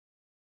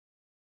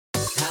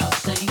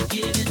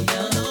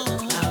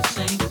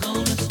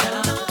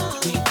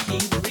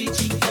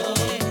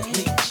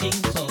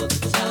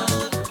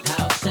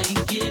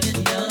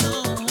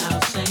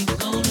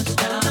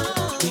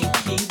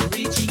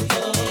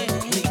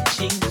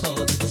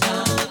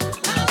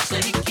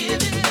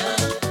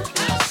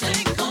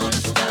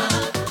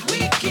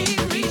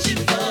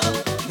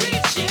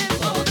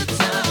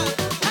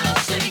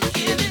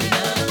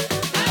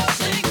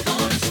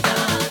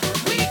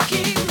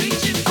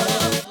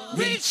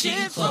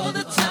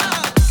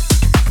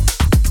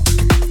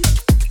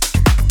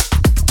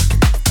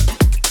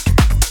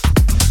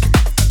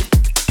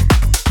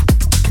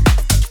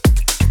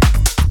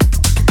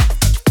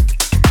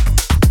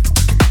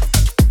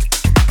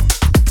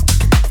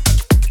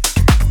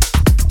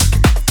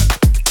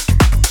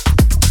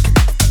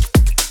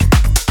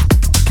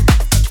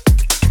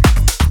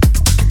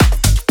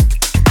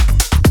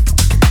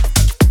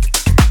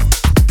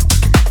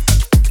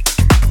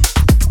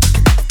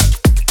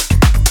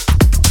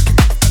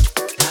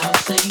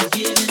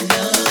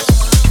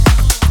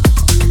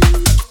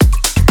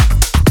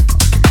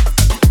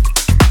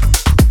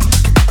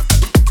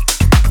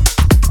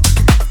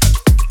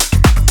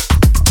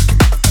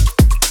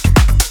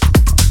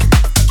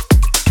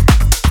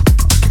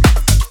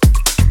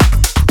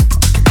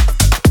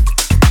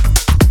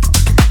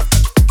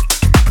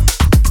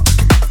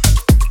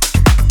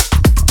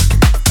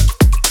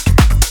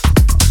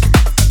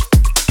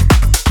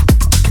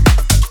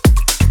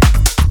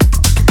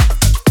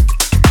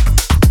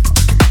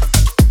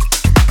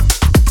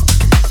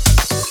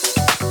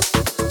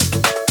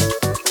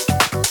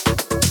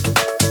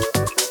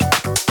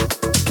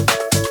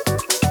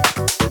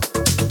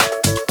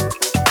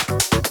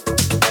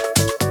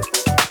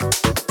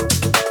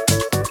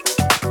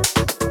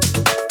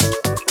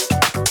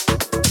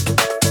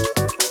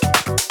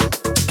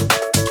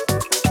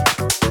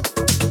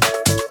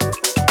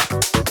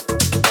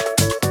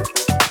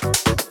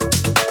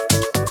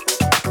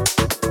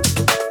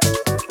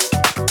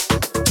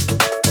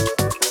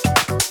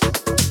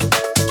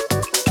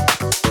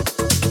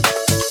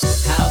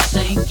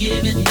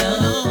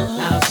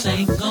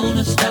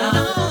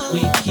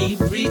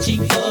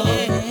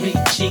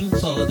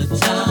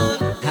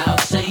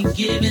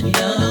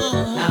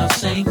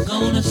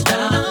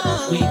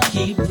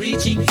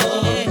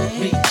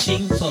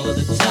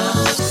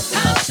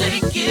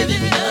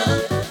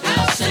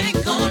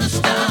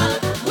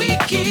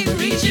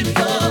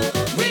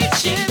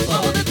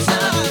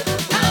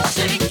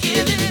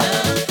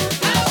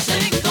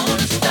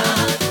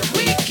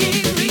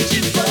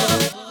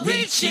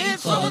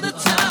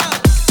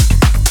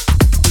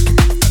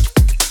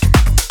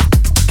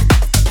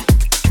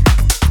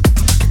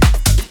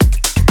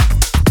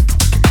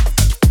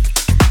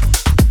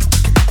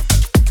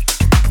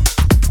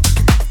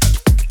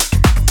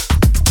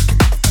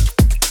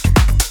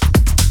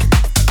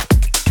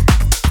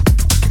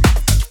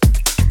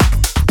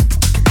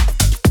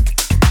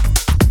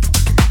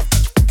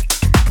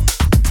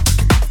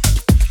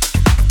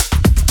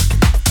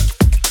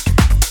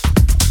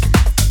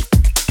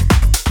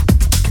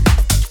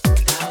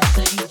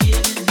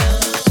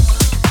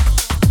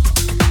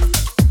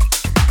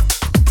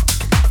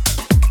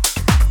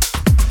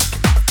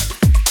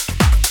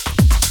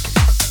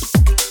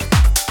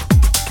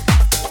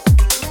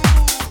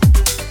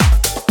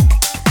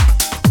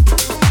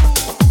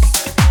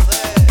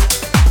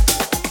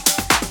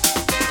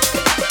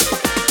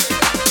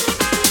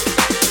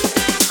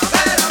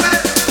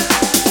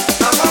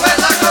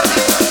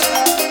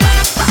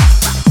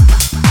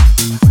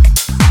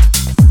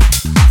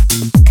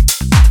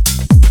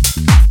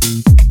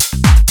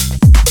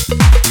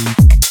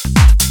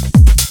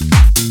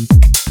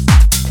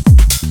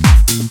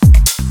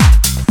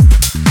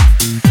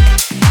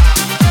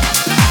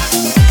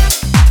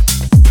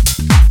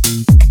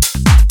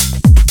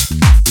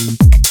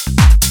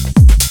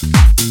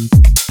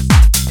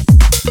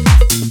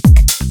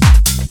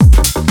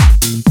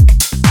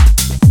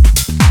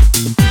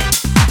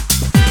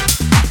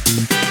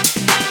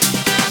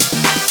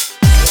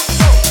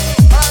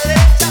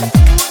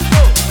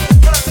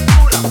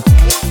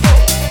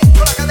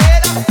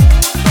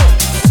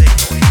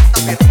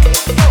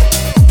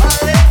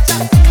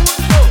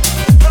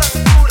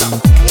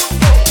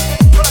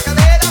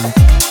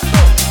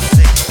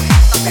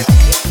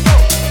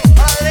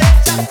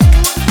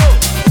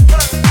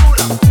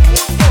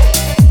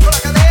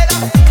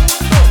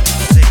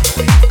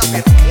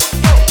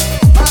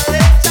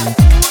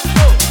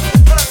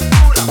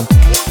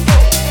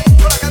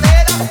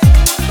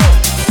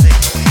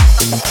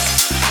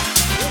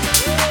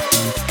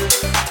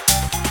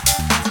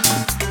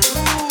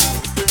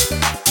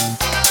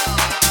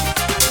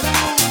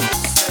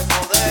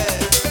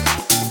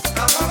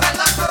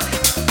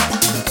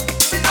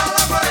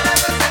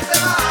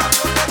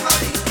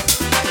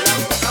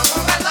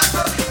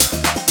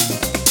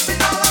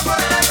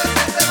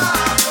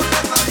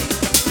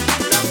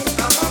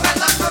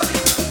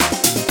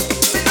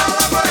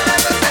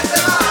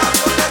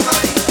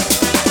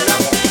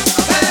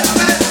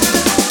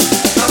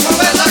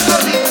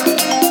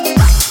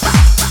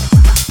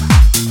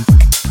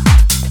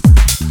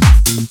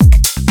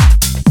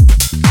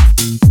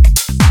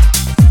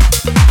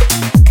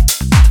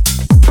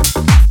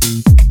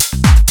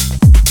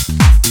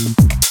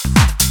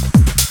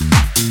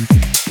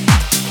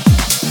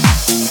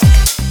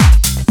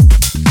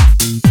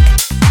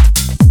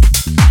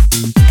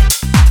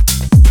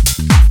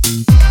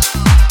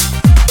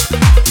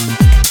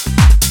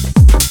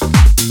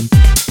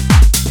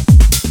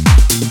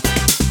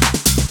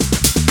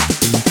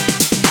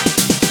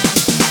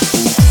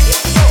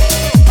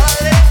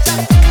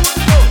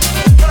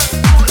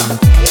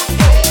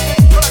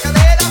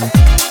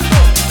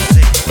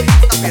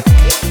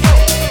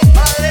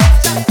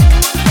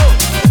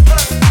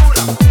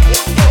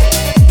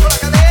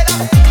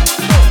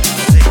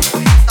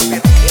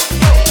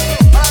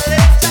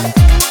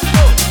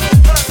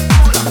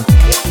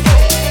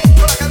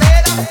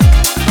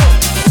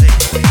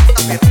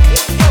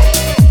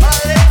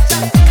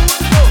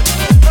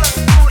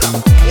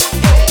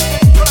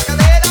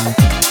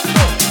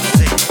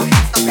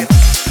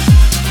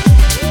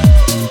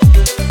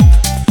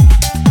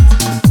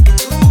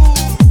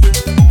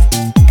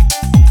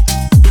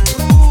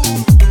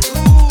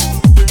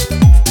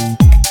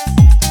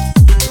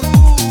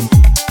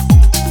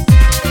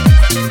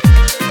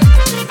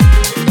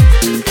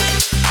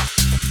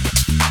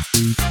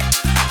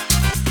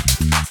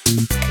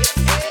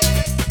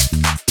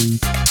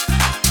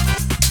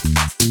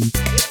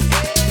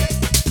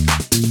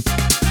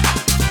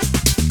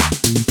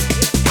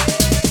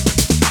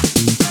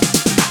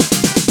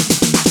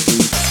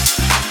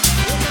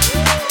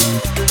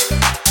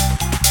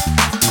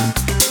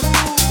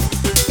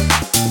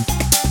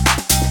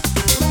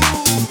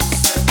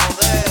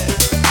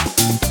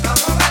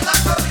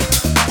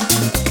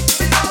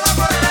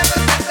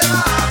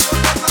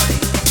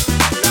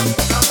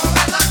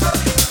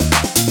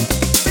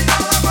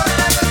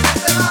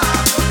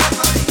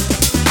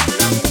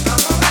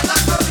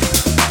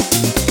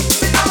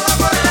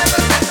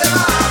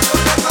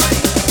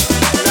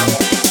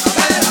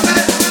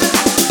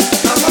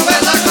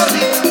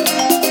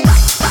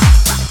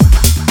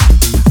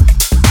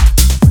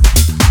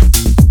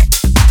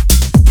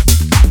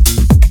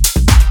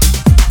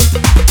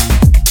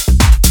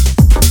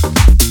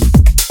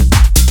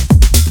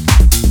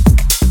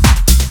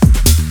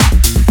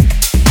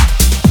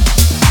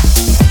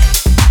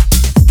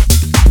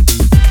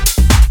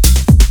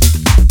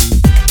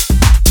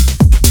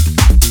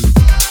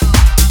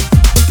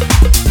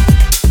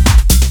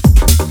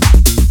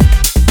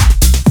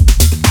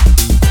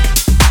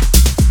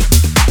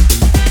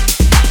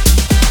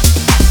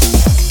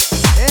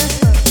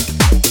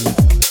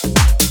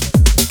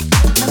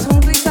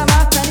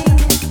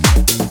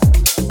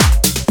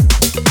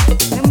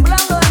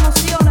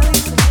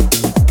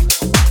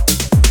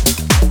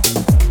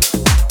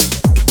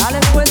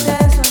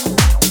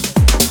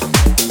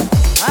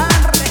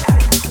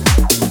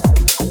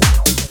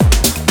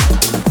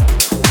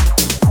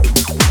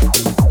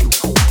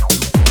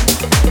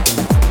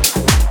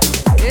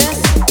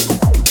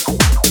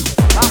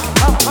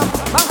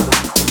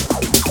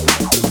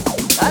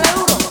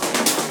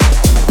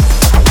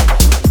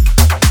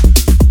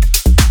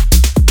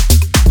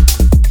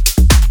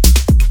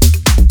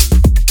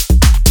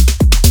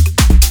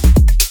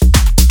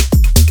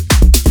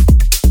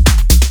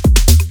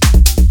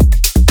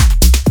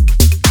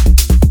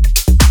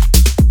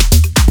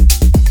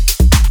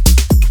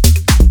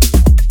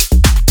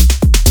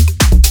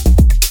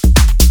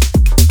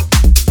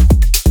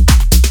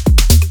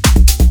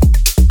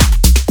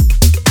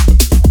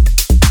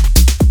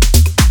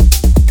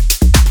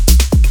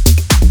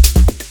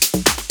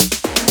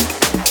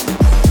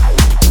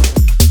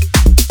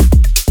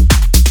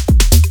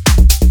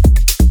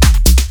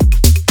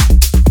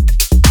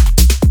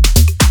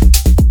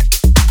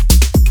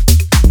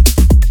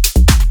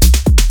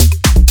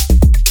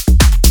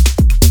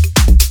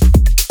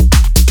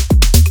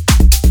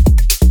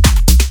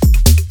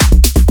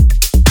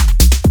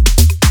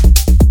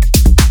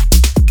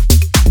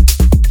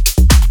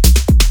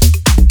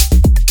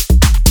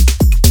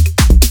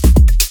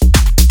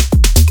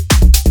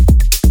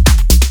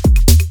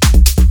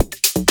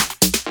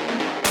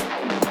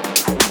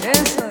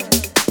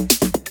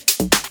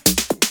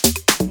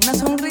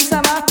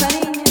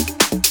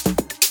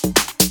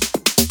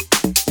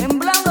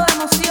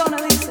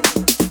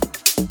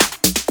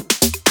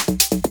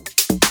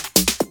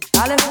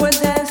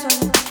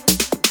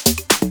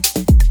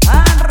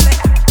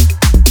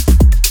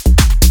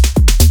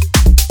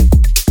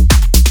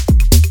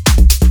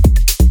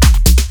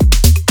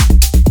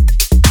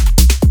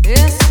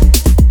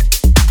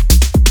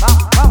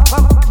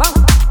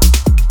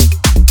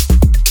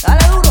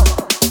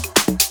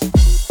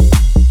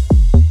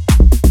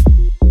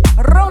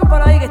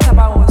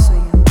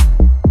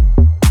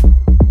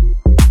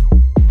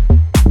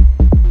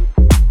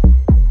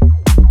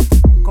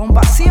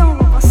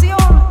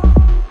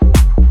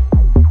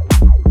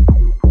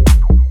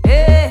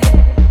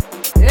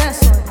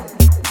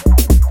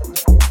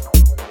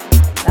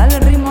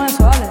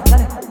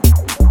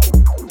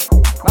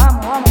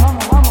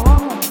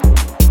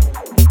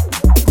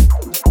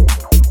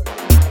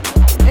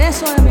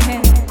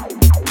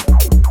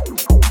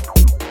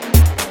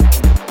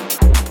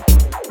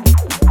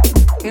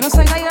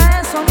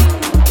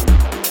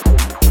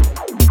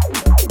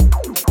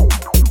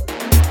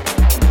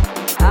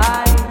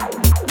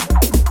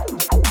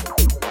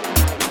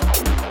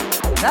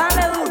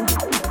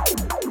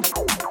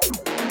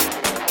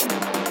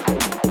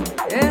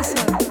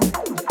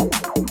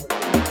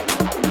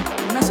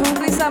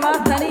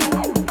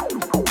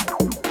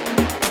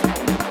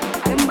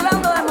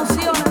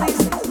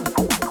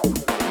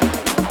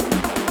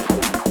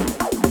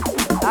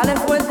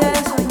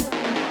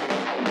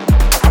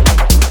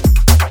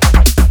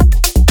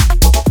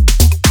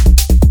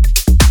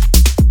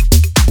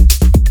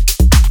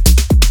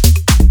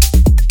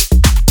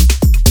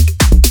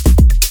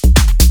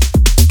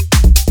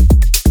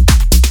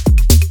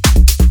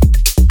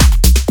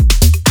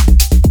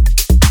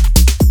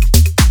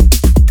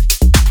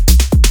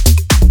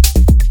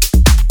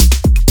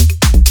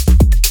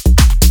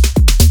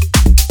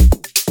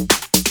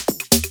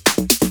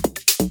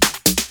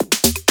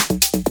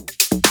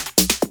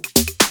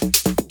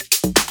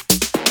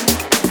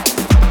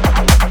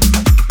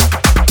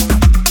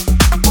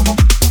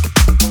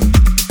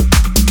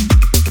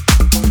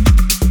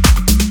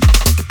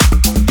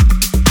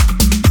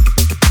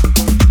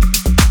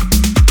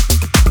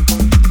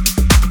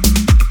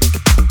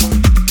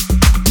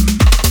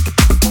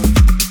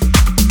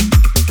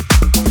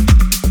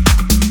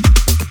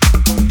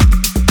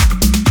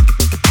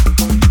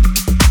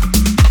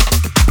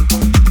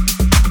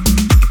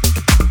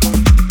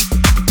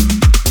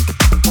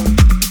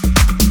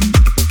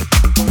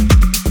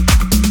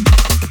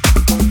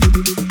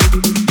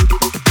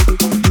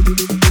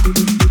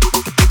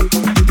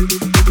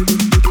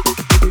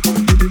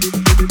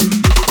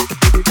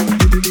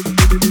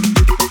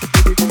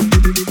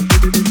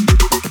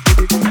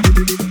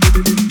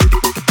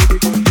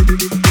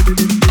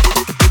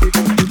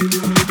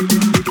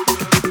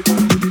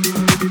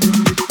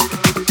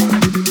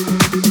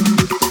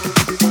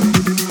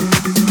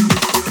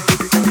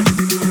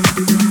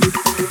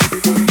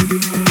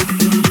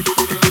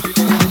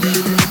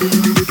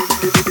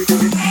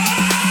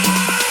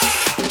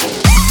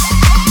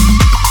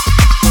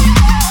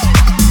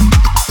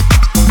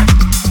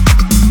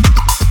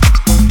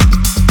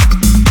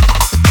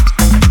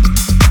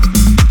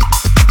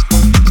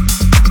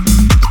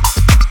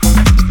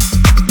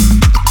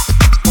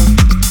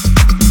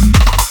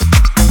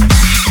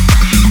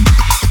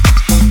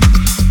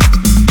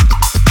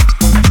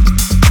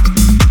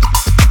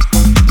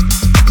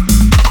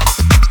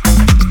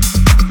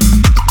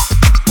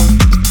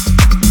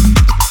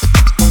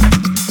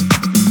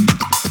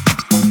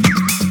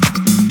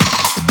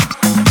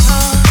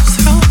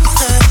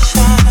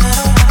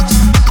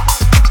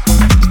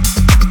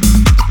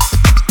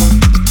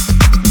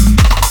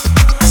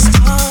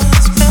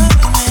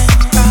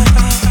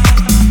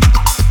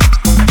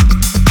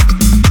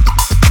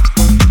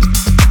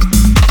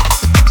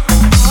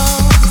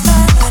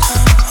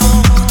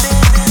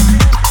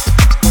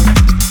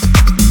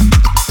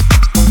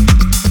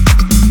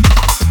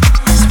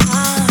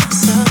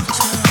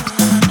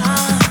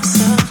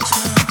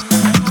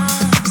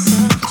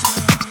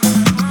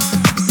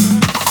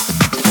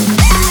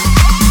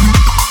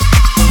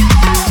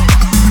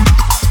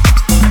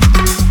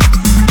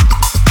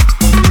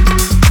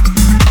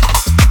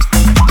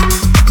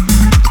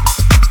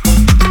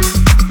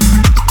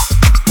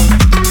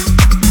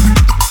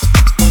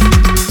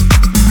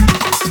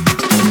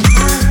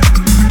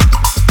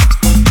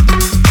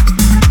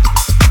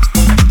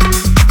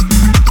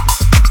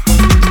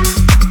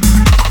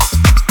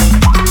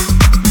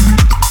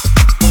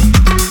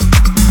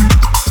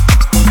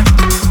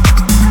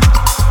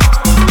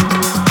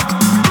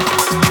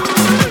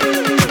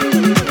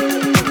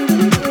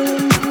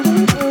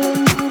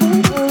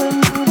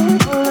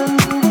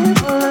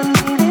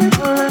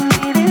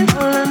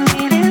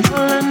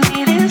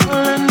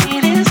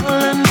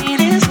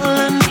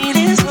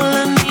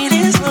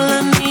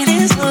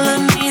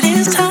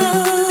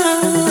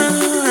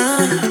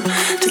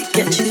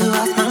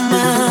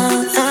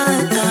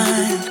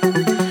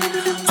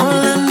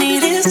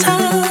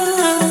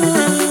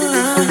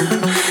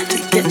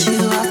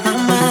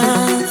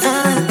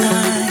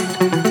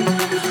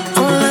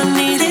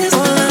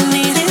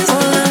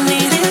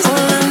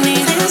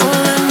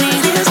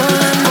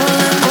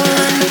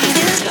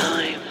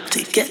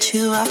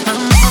get you off my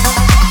mind.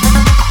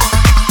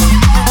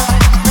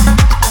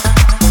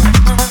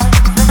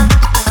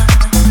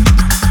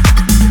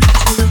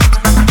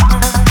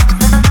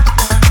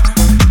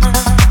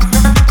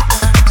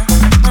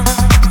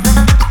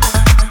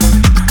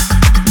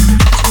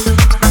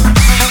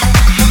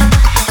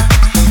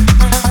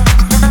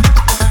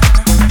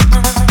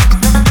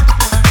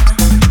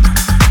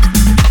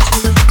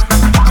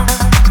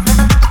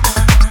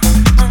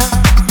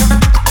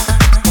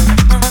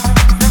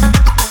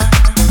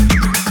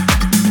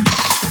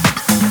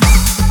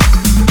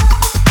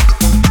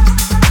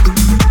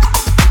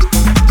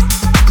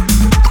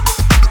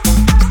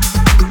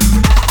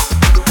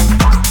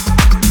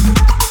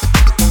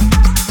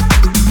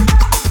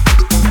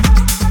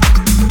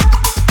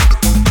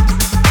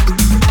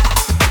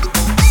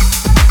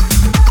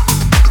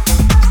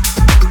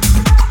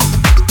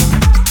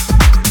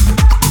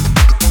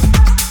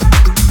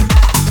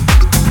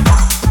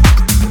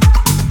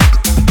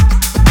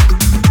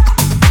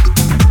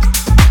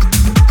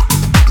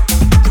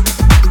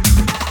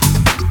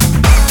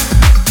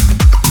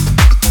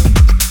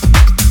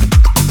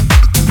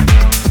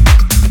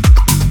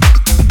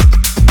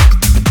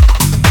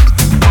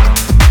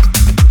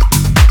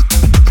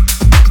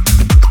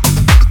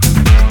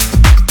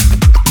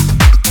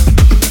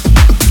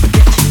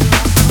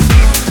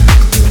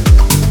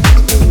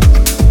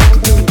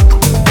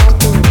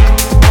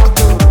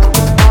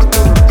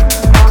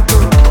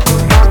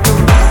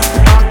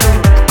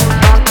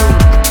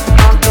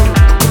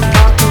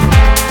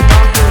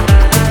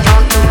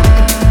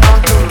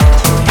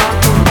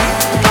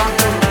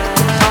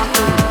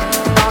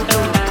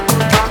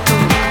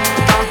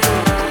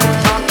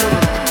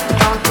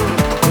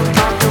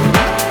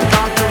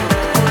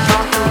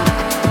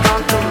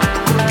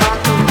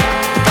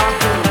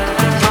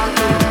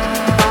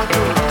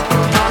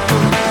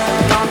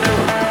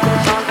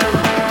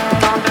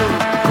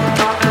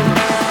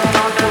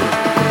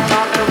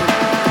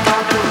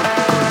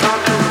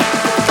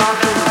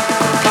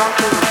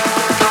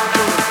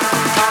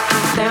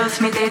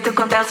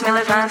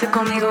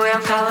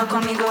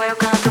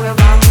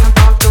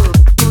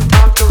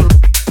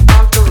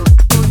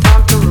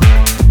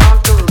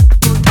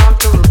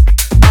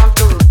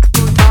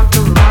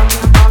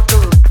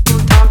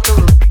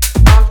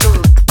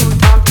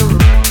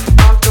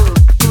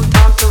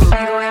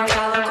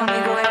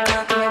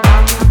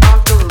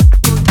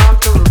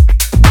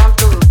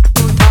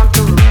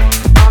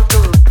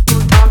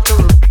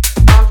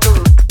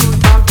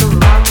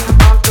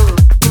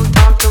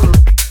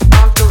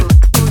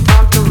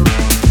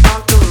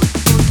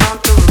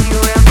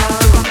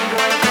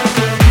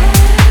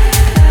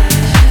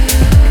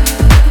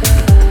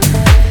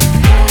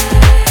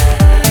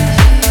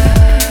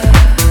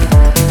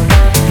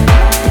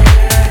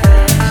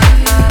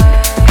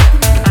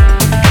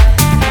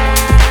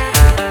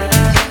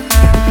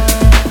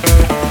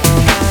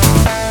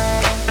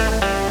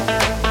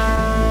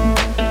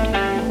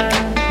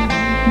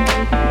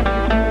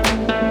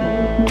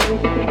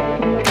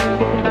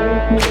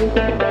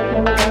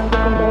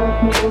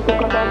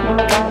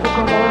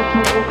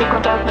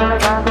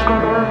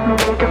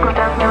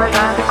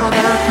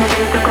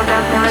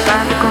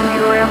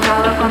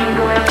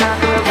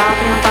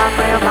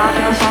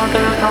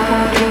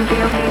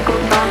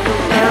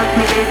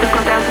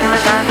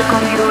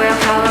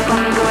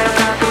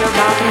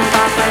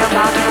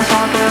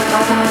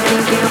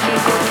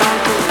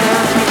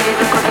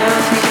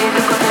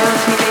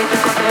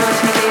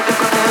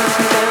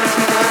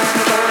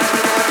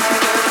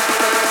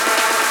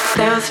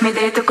 Me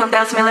deito com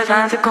Deus, me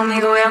levanto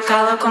comigo, eu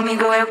calo,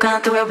 comigo eu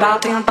canto, eu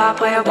bato em um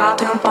papo, eu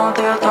bato em um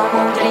ponto, eu tomo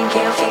um drink,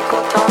 eu fico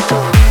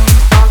tonto.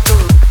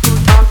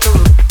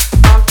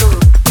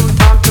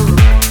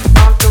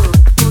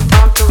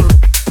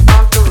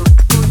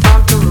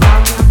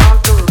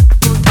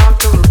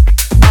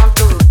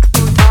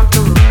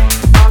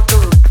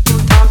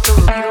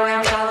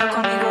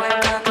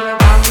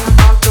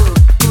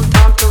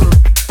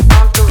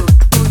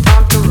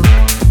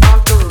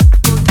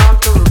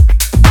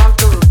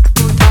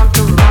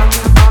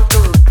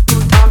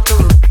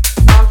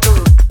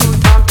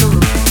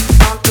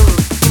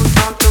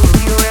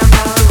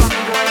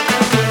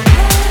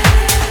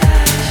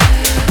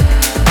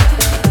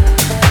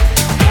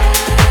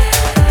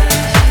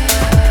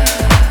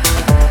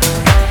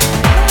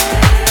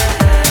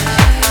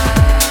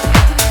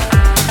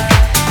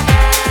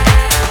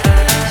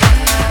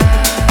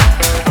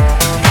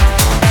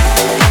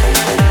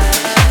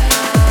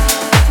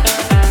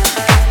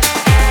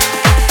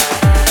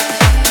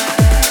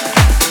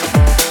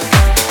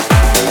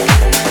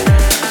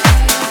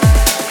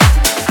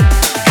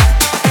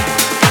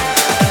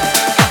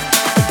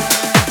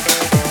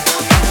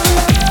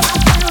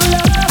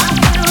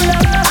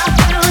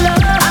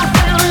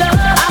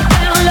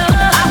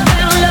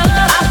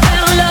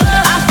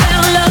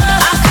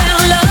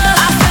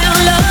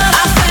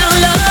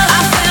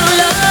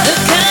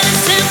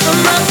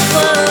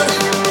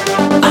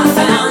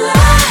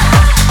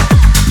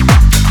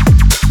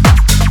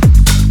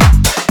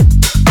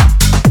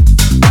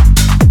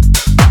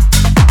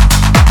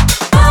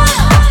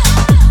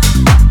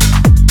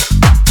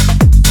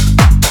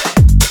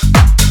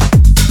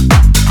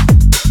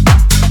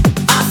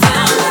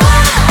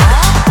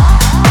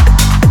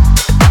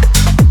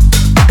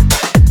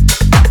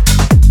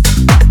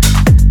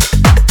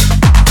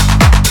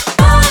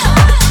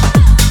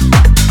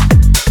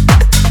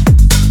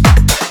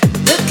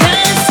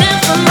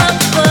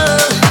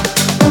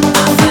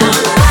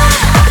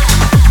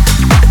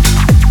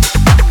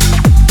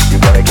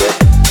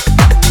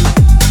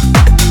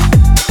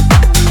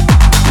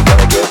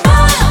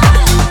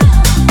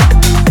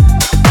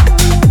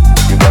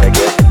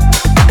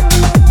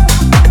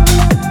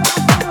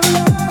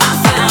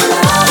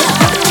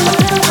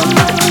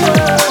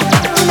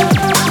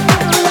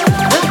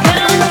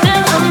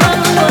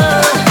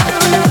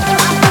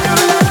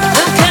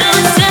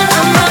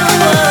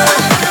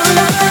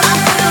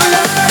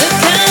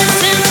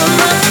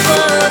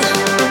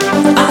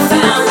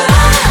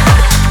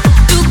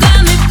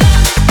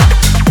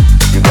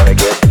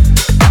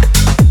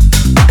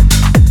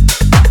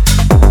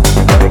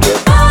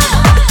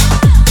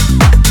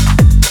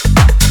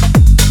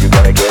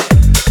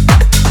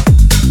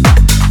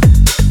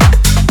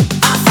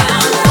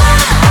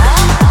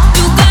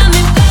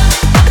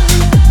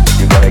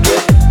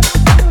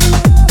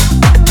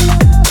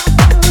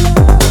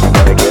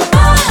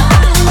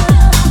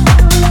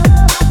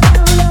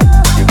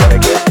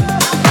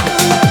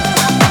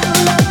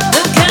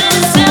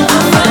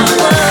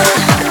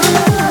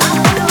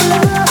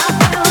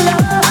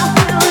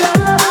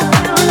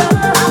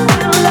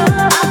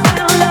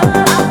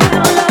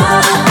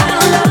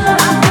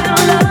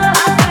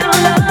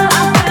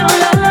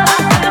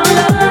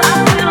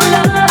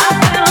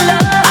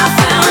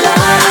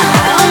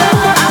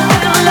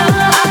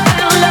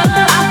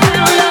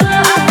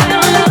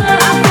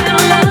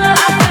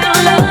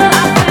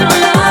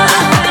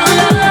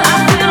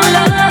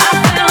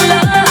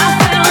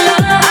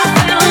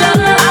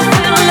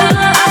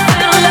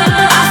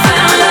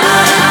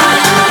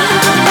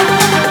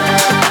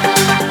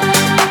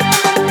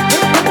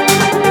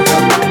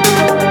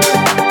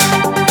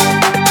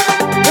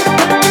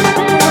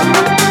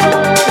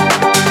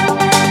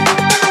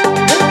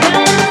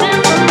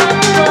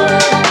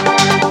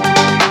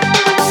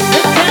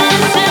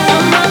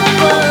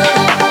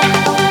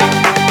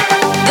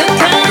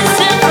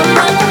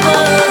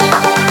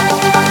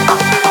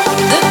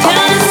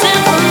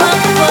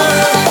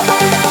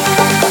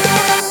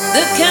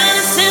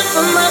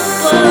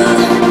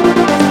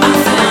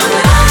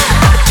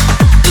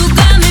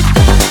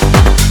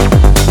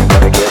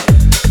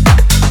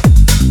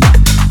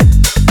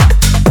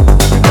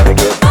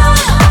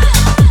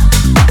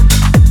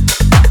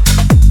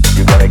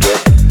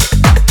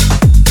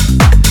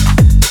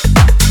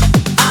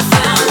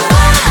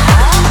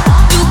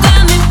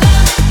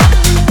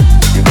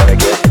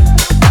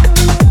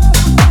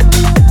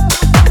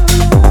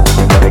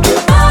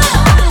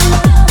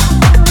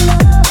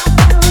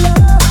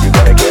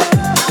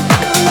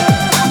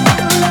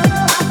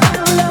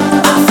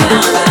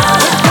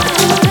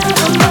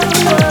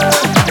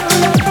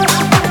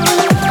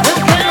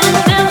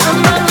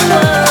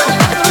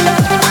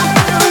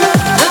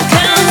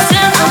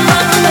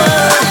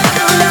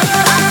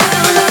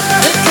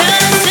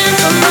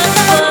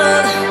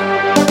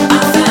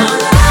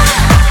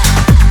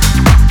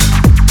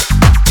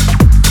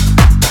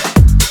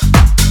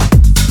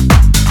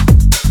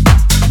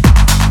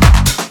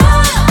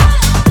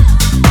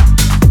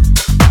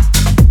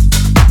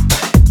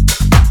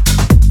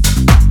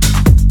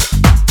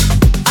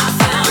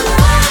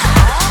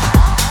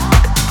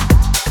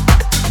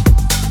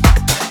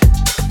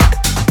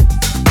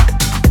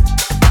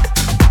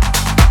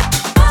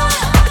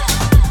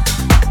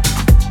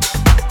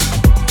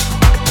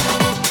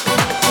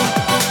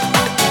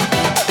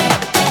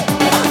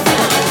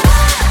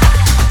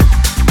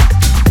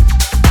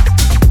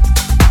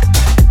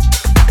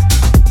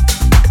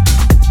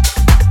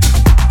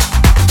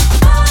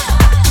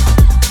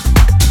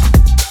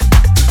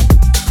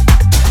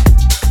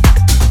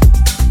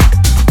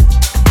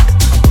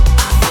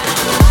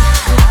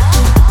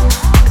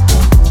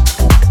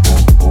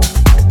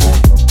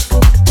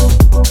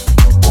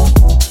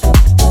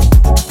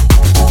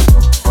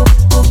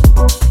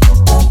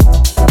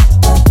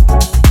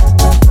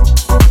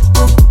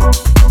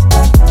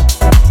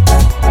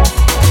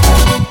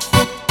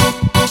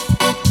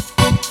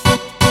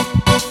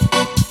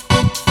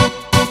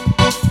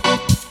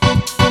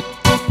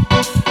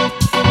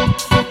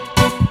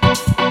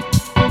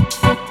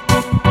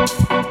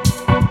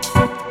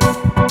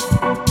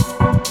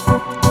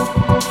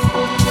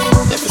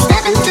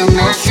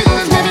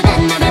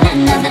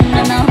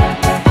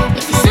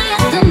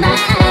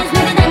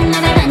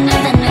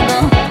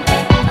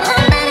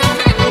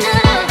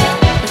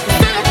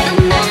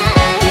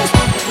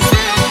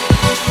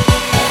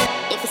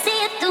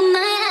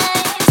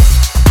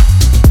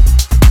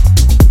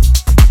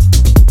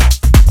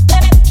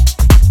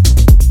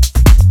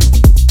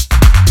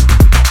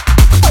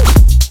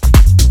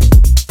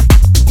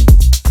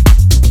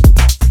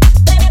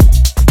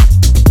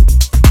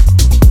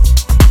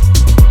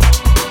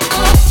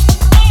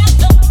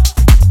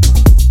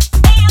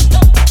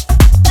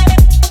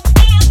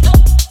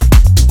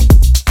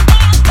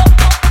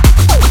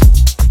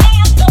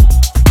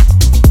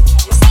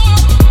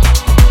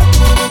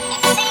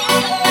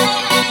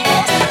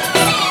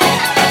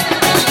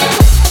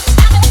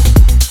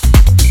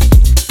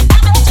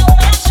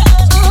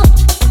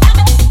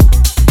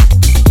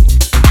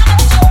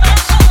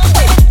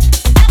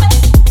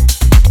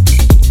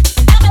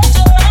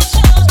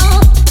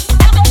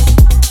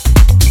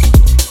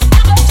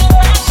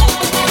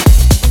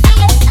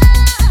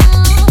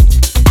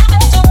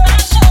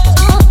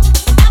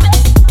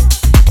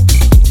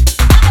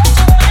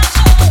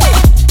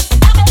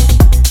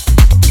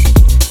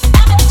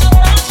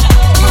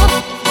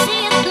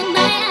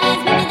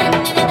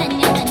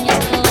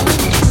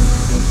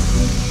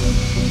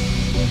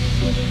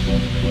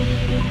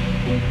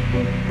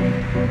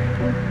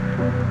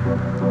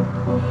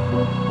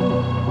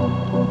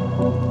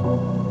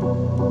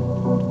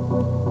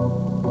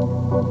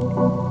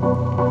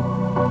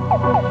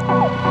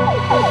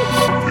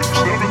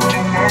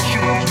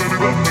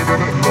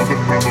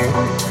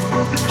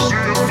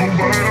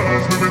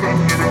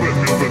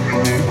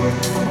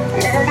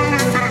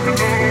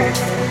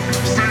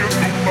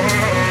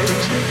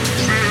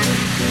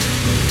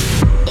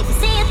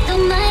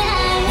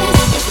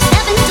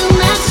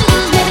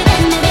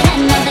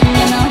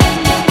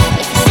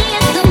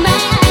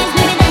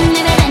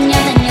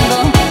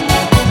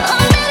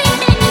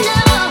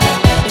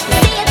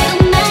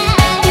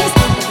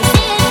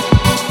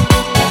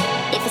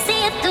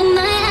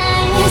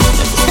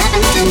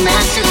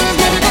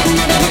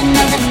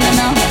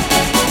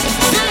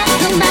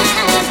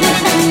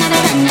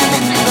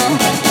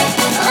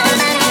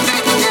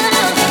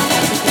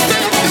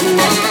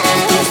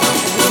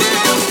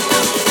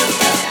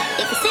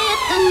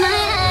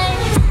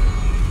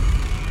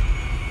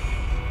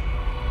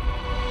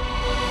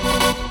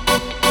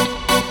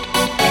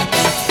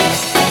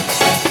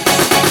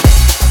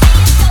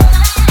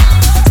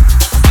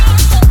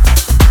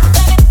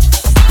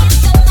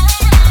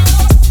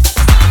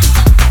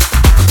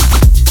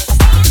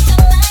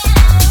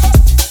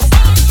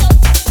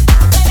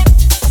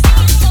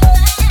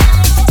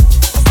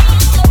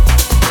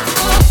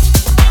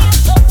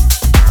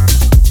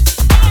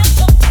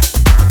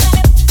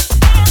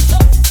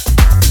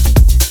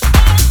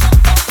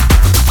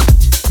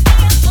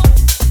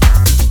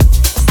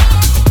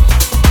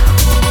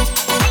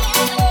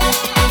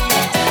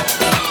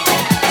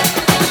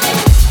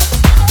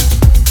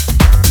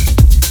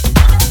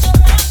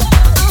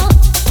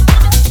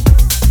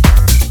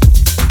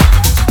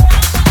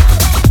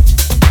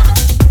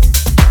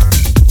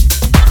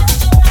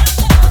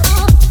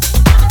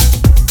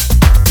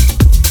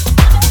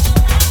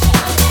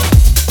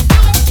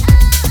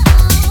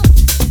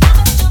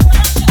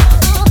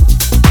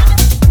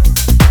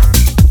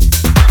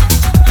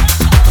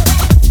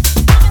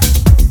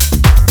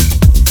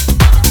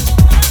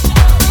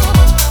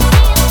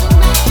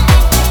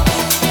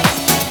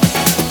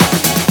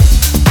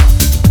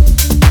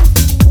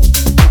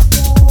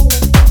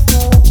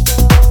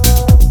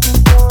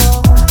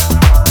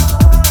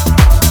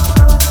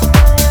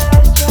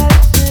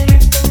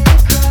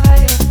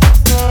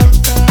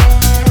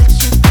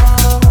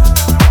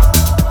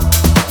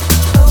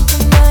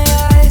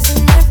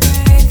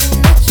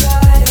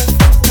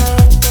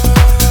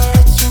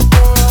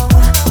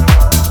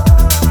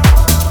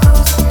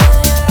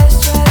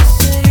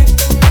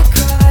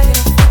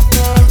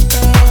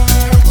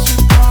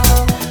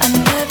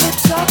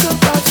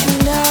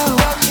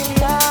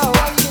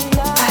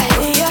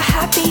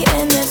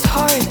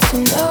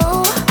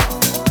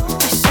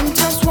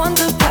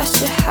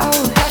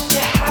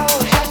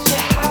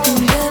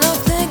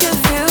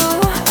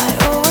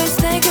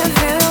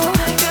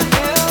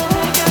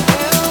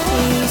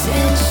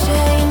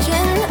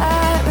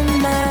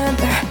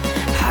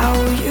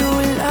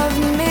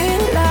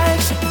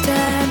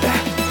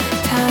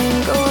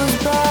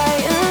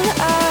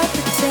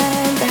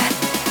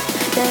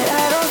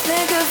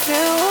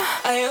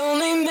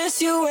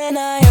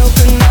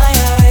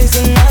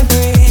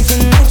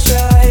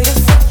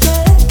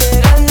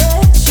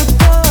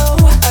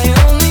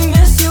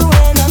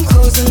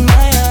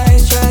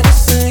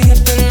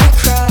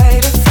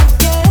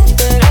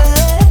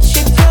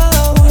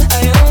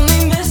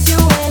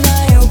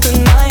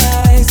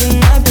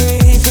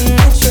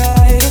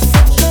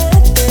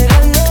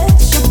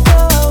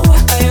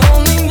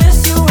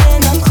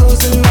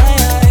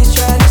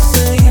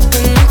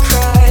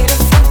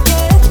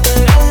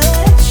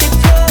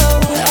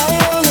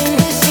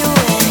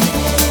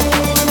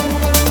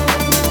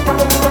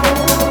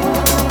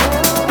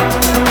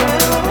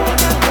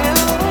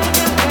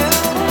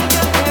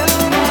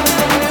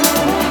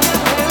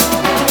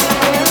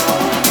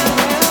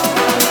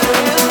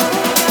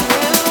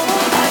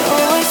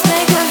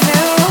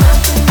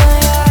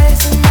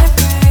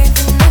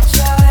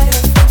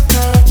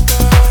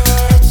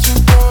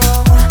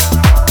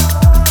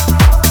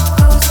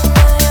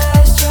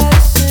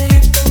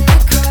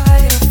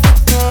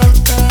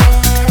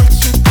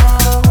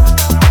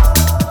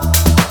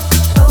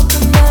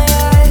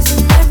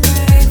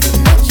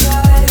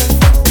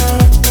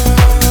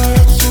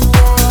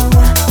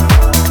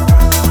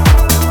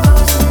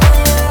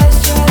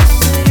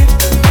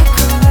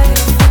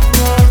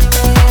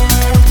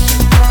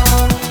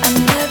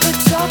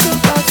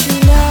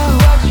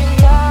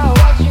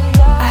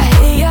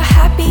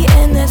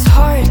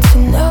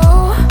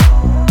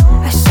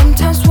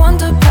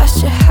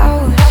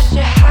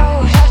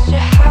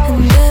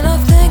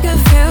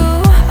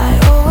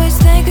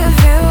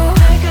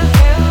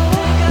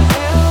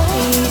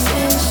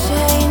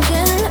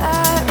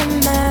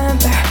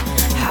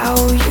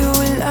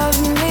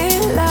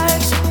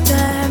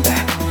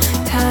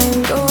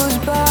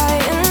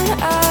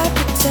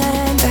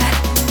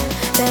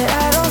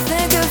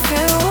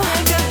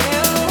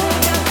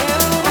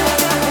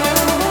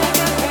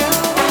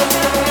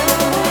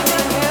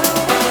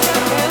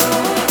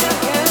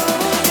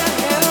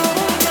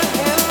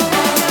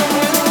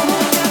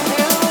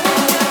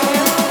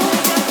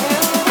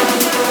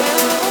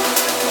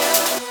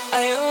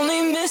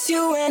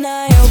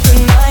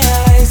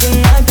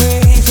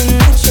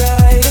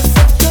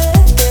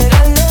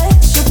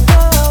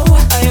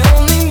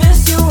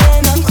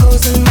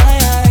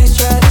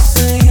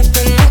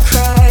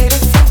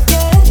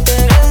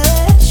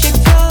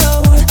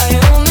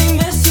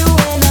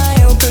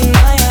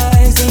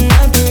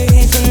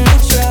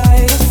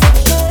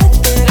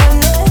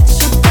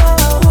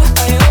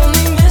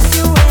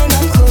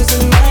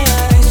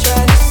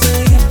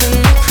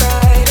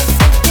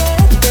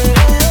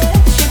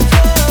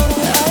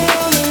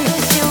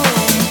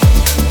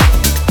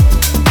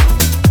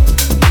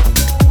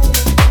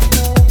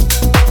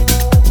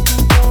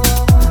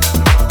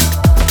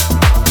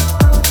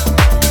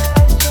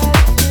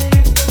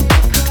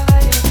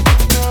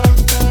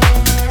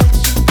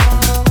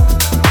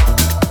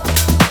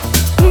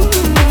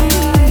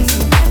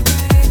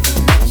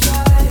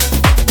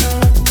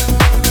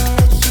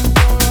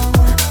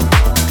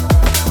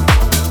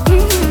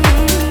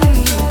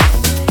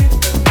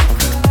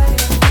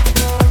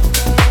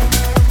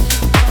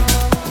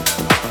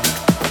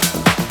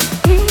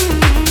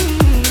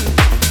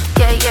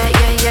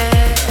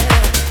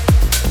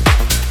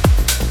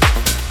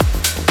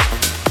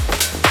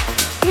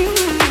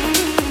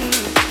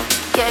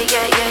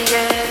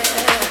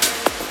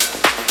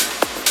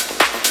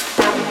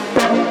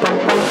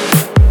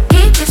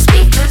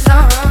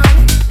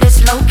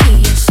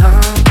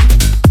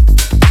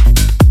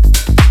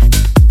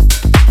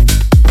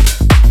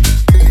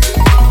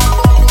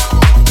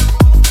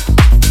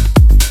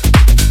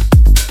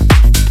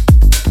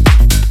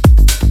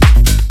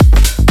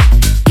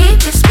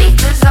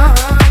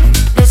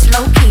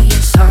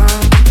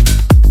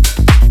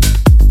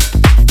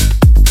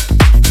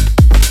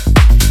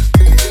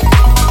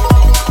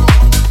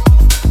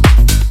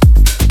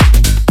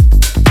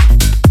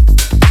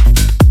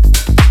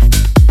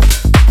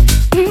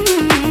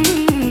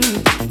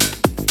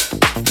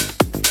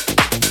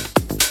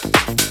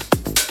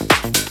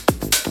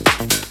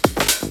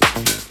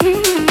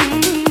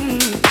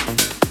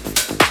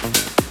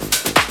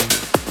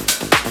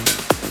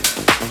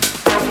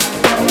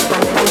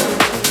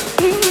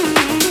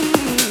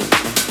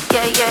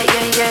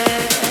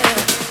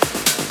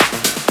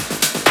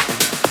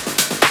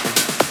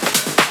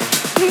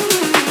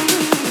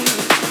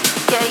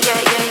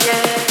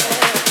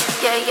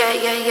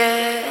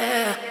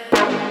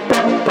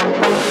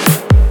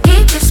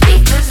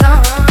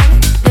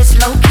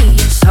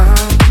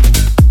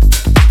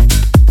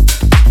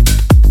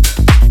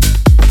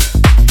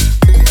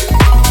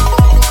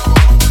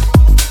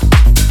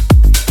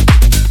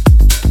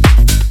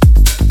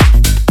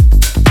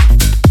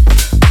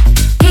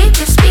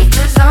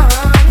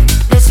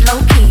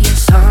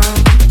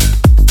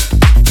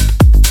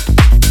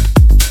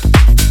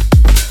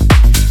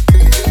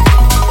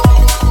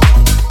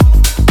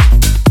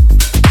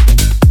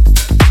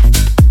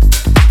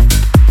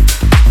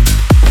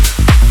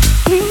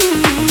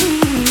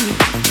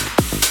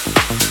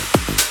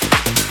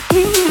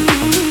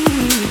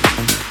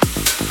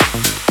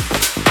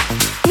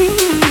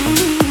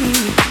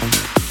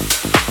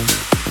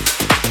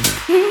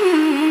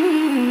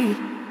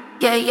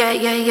 yeah,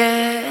 yeah,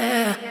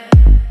 yeah.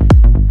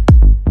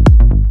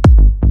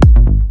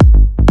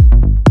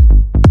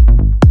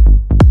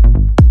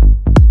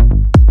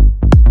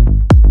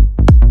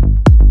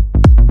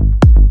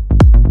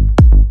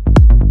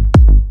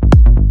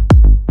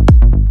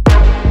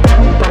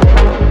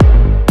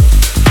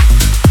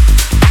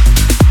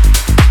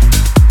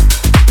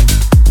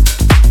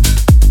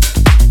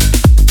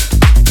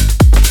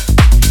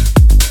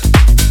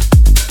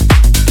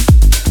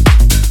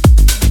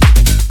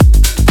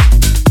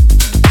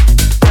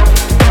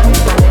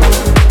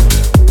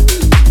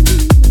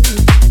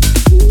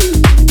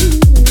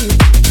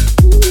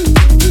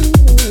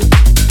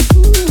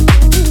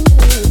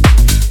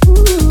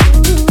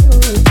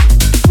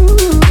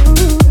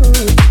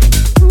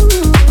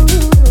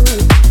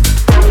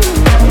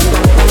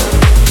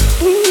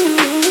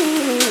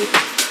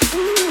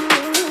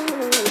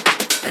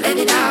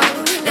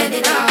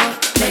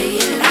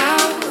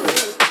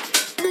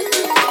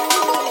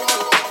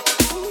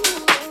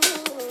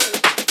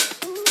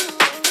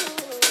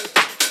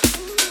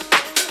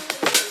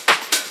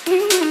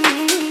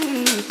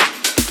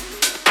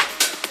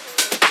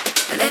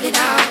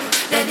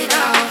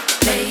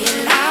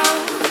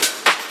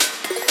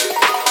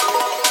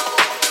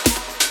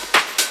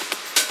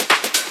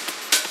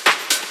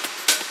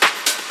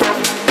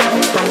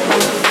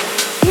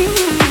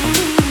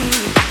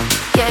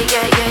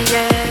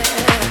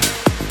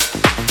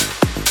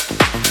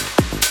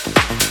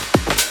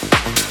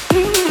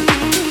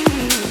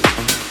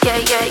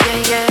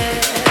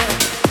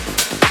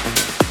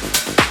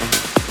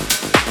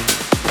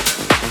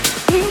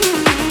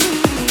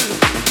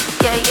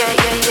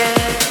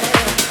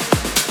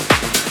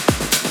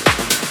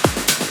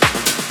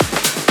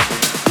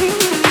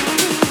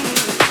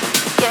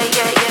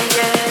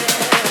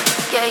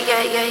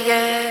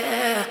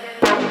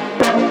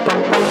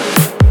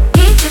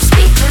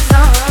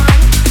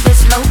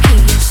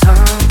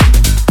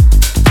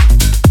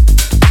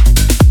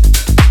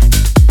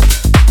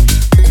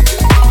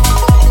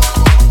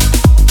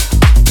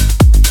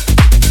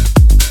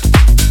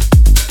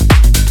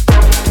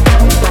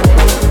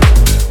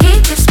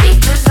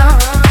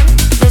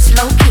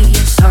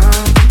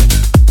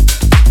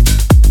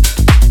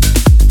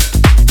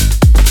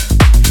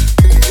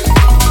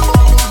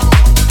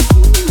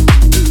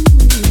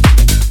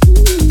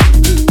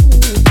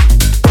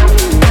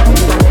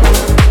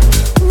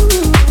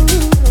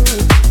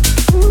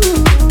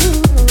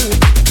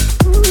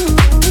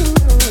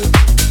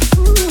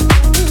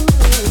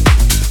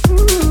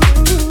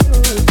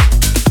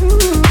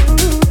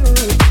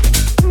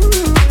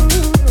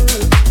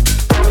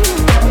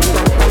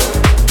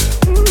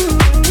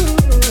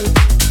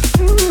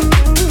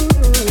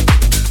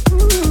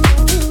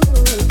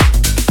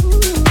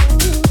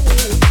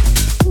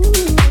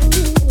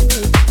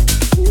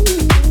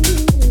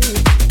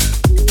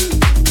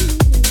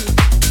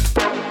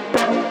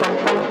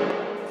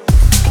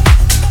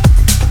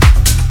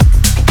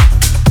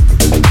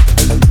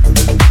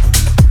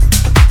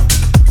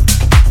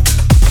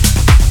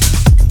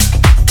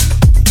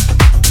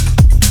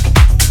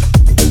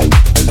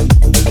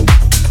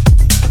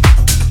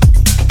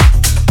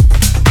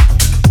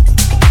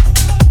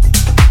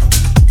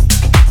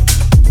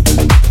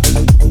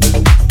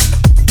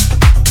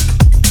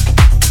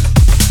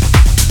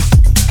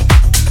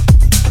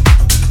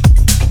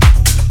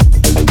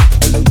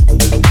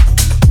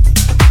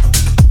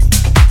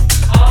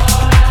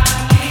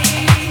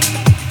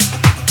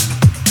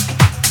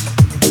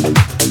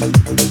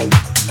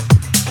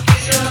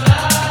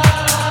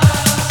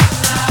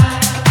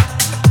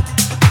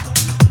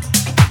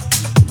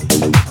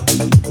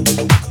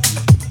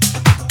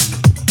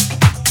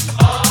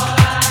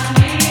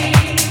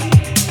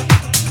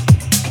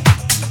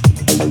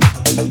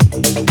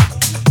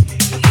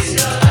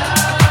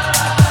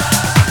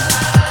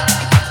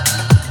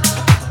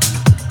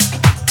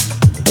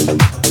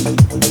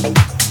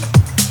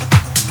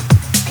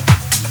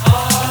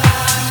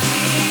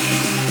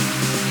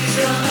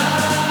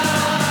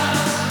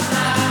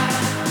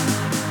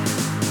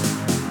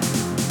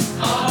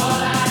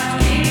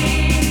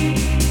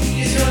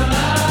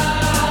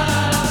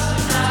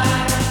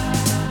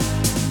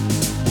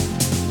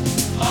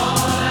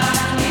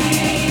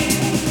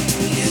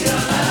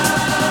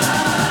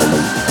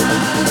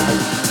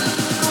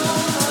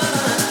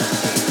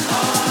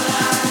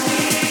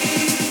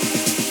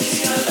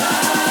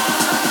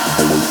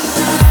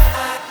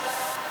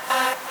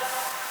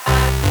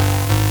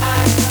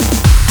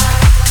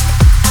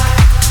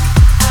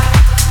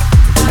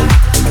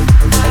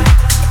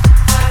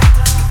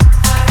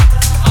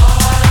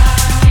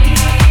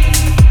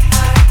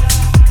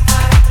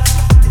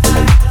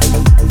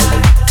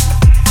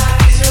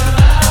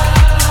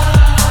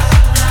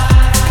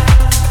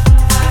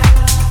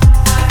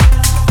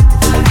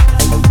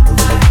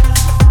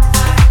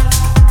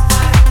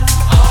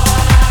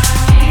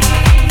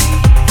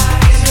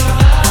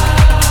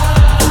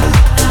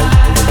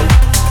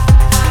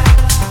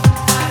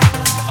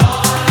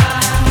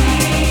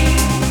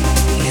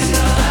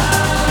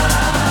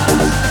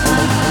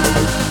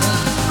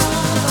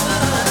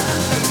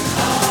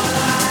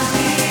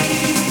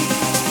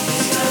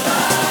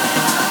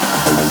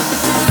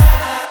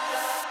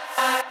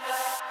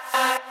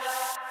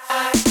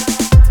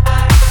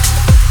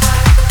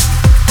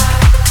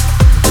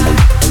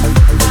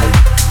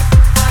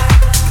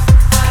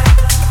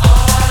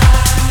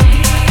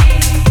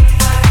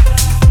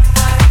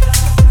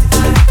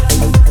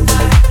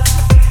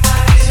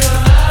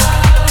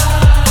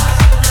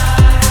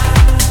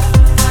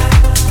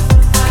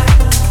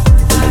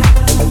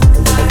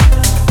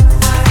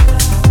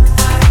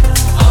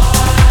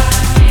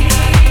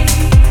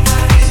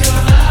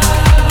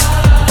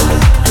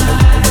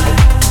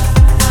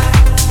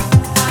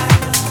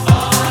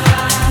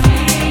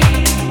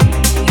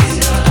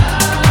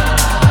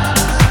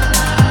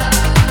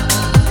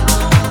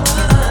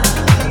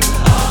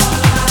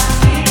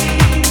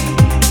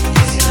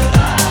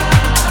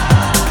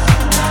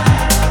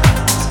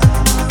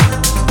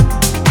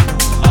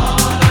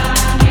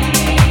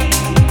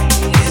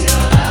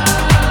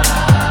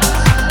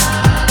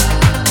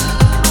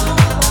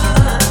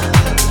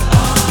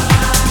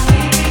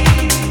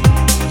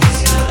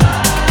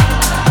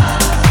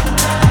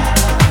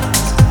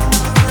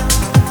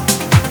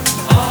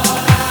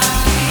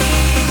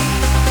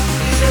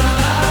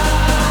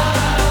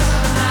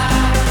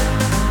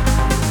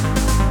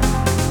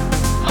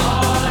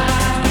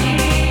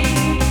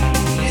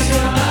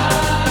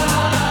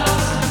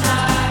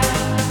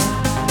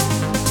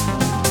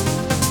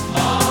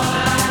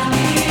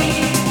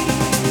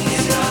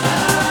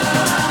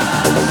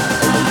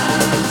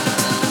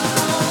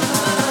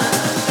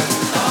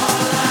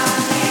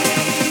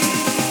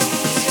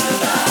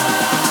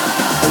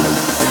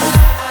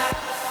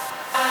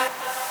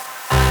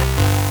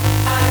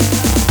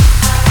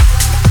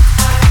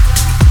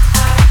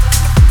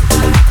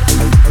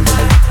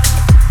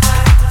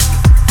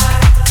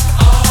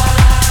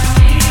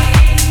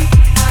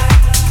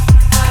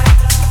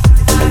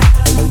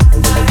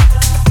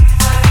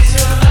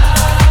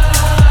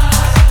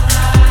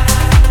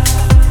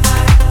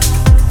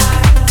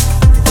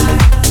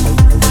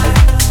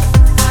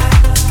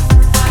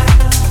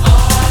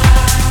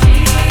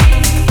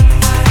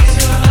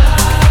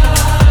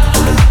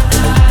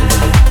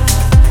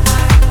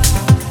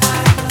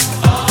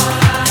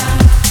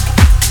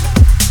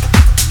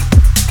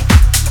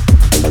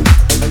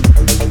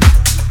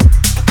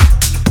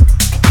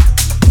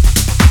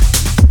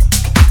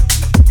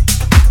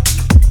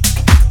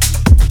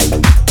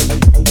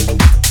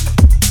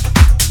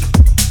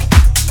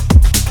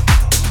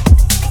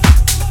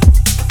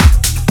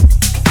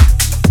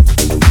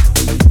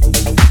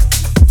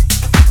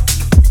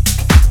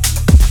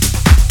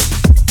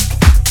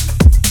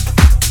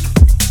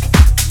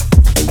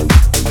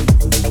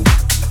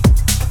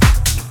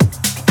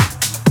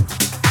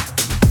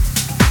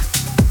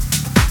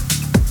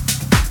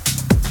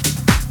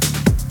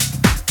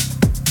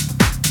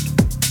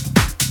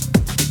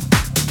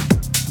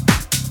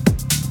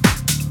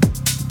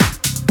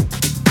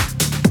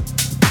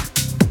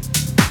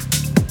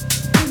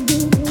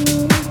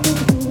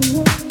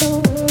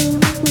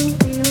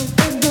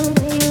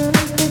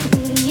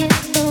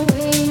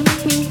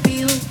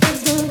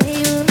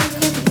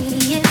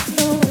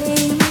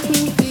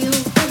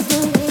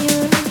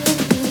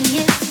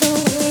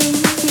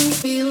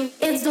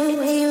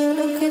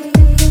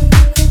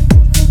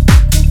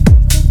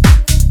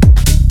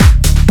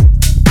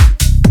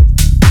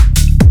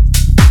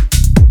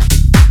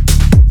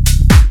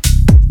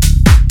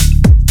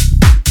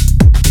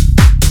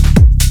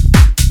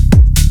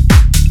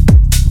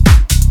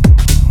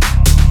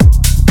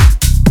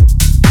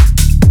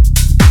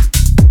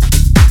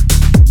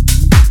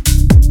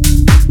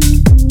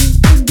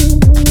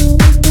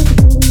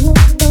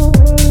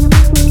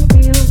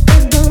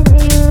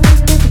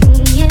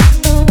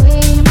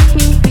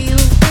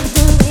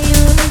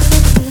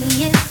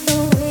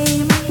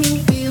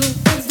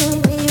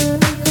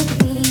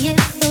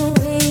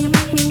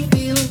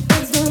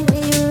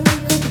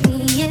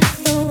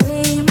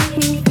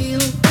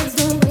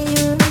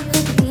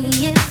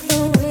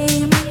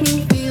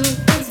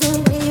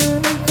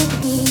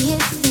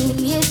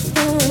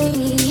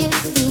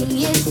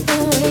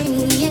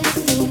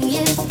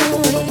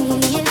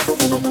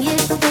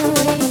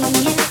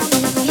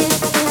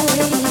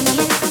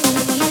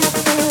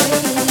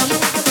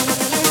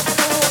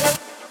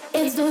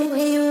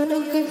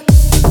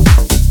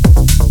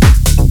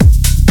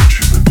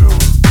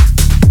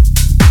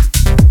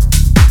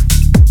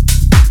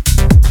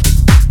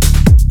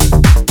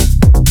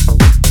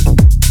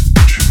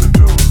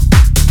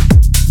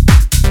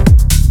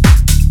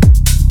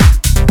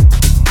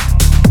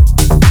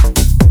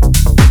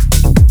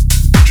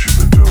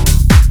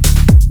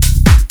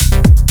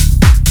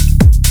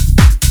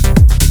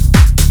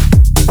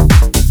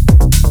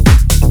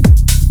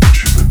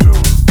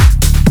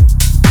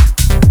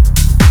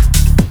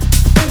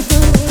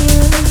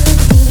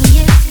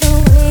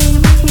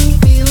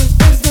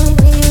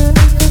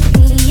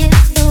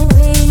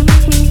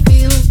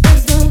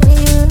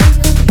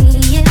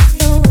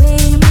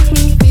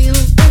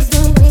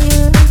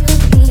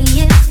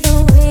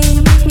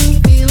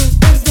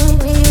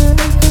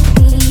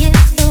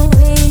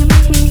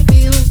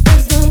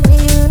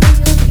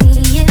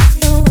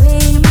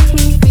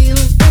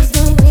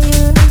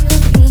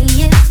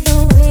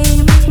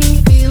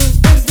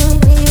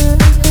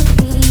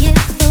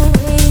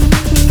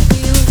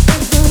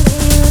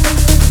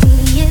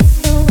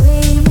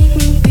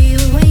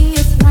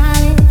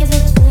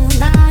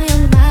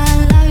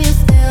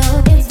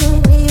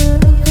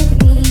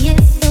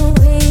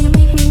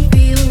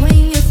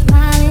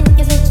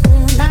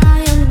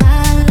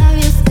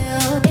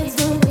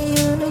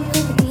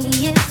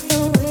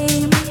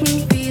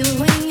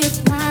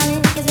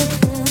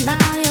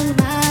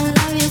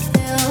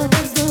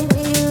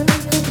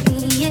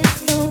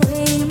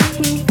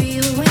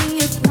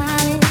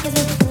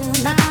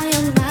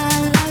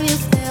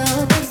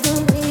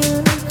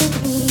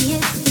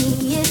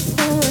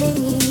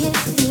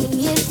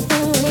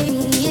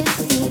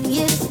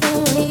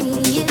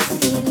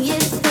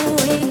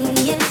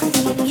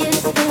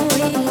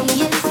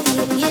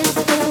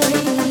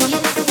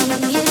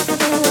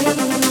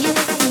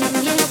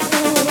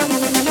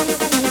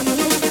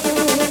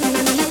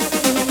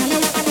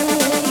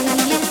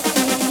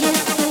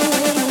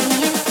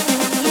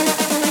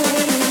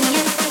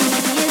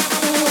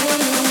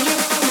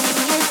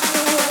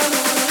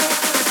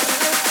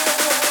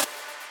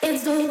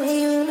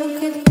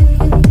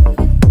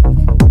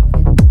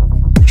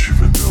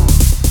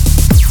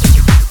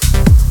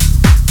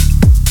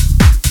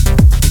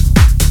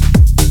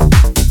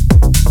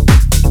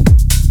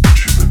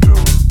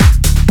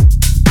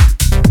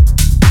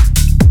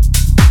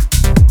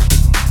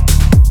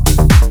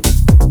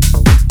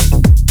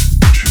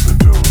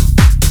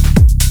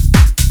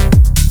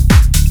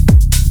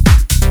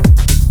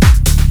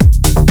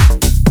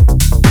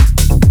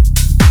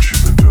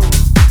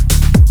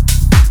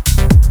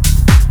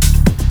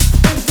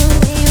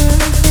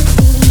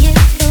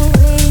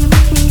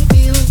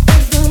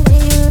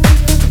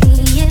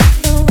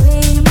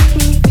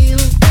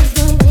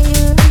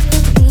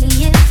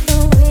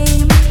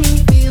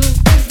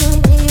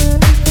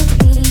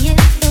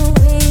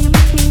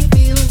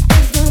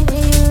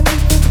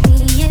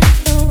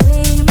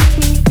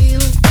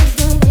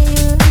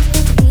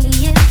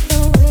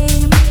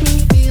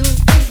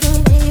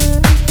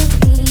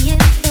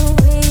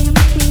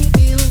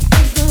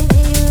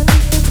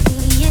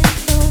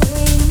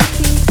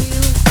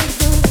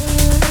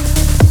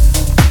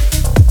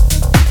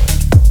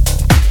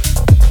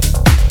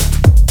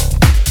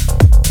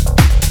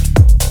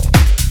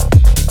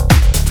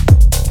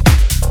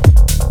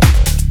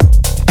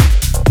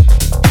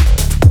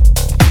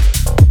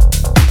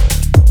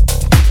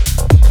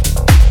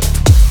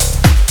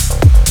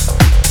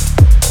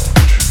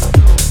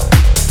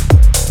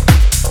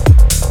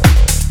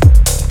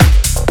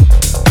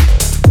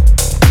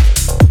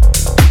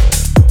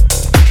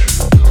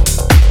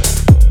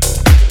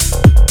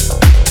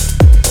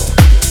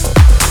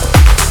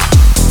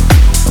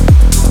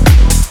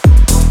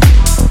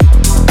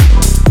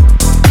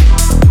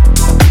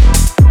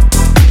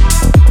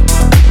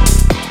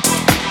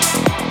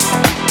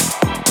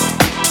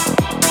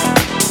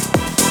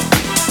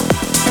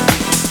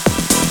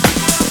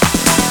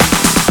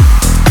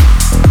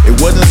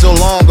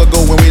 long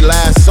ago when we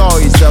last saw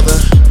each other,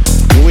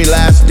 when we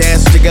last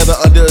danced together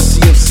under a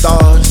sea of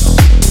stars.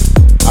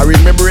 I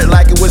remember it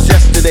like it was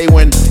yesterday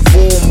when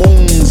full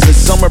moons and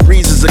summer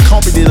breezes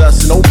accompanied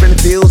us in open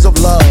fields of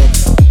love.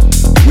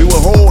 We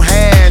would hold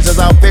hands as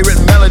our favorite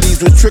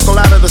melodies would trickle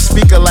out of the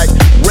speaker like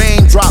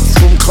raindrops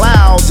from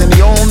clouds, and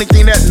the only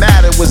thing that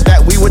mattered was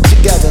that we were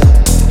together.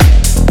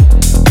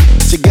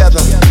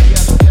 Together.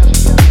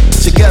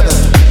 Together.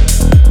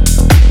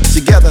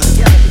 Together.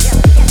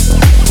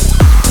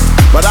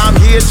 But I'm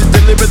here to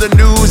deliver the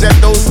news that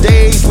those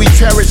days we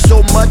cherish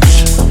so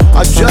much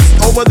are just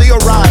over the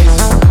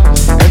horizon.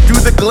 And through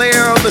the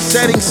glare of the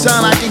setting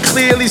sun, I can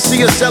clearly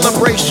see a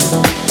celebration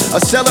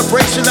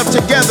of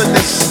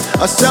togetherness,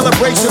 a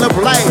celebration of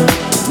life.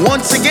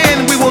 Once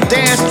again, we will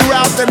dance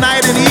throughout the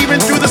night and even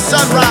through the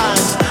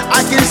sunrise.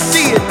 I can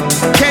see it.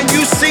 Can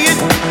you see it?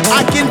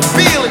 I can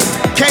feel it.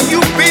 Can you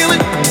feel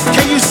it?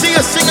 Can you see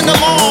us singing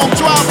along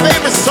to our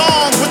favorite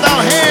songs with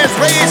our hands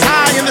raised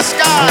high in the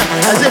sky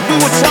as if we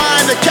were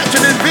trying to catch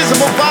an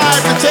invisible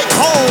vibe to take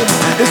home?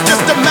 It's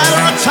just a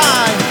matter of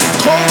time.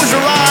 Close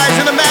your eyes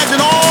and imagine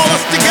all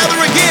us together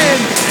again.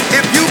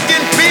 If you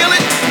can feel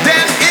it,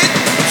 then it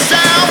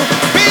shall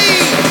be.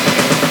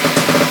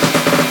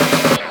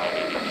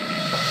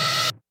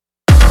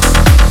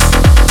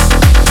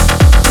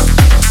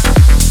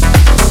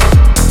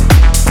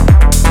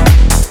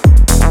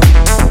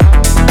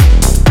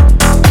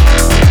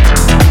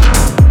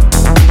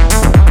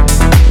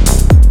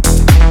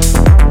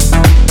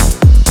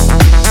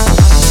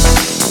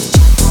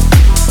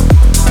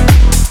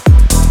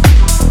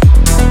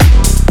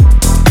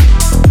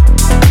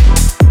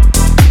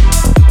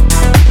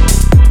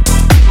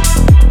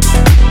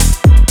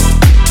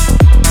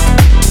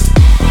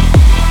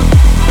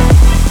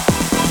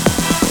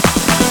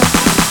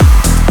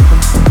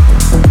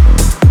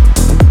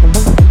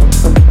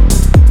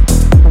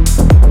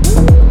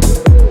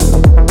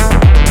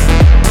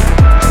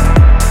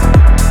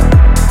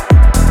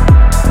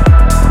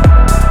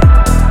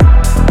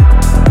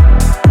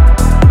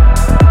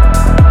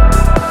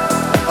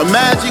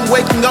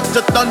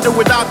 To thunder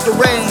without the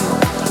rain,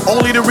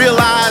 only to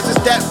realize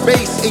it's that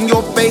bass in your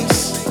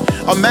face.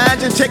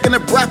 Imagine taking a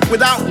breath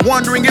without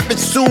wondering if it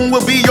soon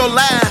will be your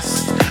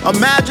last.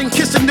 Imagine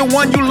kissing the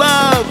one you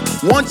love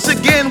once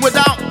again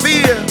without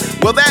fear.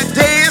 Well, that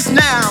day is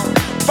now.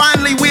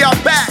 Finally we are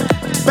back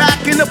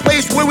in the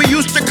place where we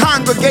used to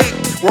congregate.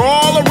 Where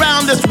all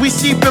around us we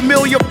see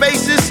familiar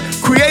faces,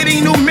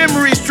 creating new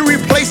memories to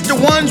replace the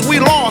ones we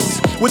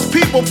lost. With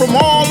people from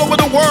all over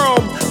the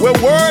world, where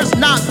words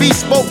not be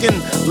spoken.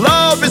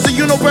 Love is a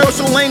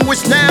universal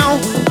language now.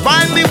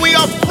 Finally we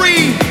are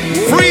free,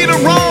 free to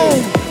roam,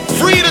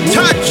 free to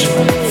touch,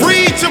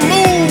 free to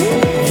move,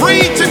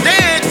 free to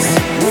dance,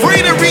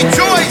 free to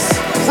rejoice.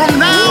 From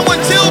now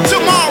until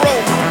tomorrow,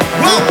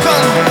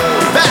 welcome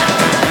back.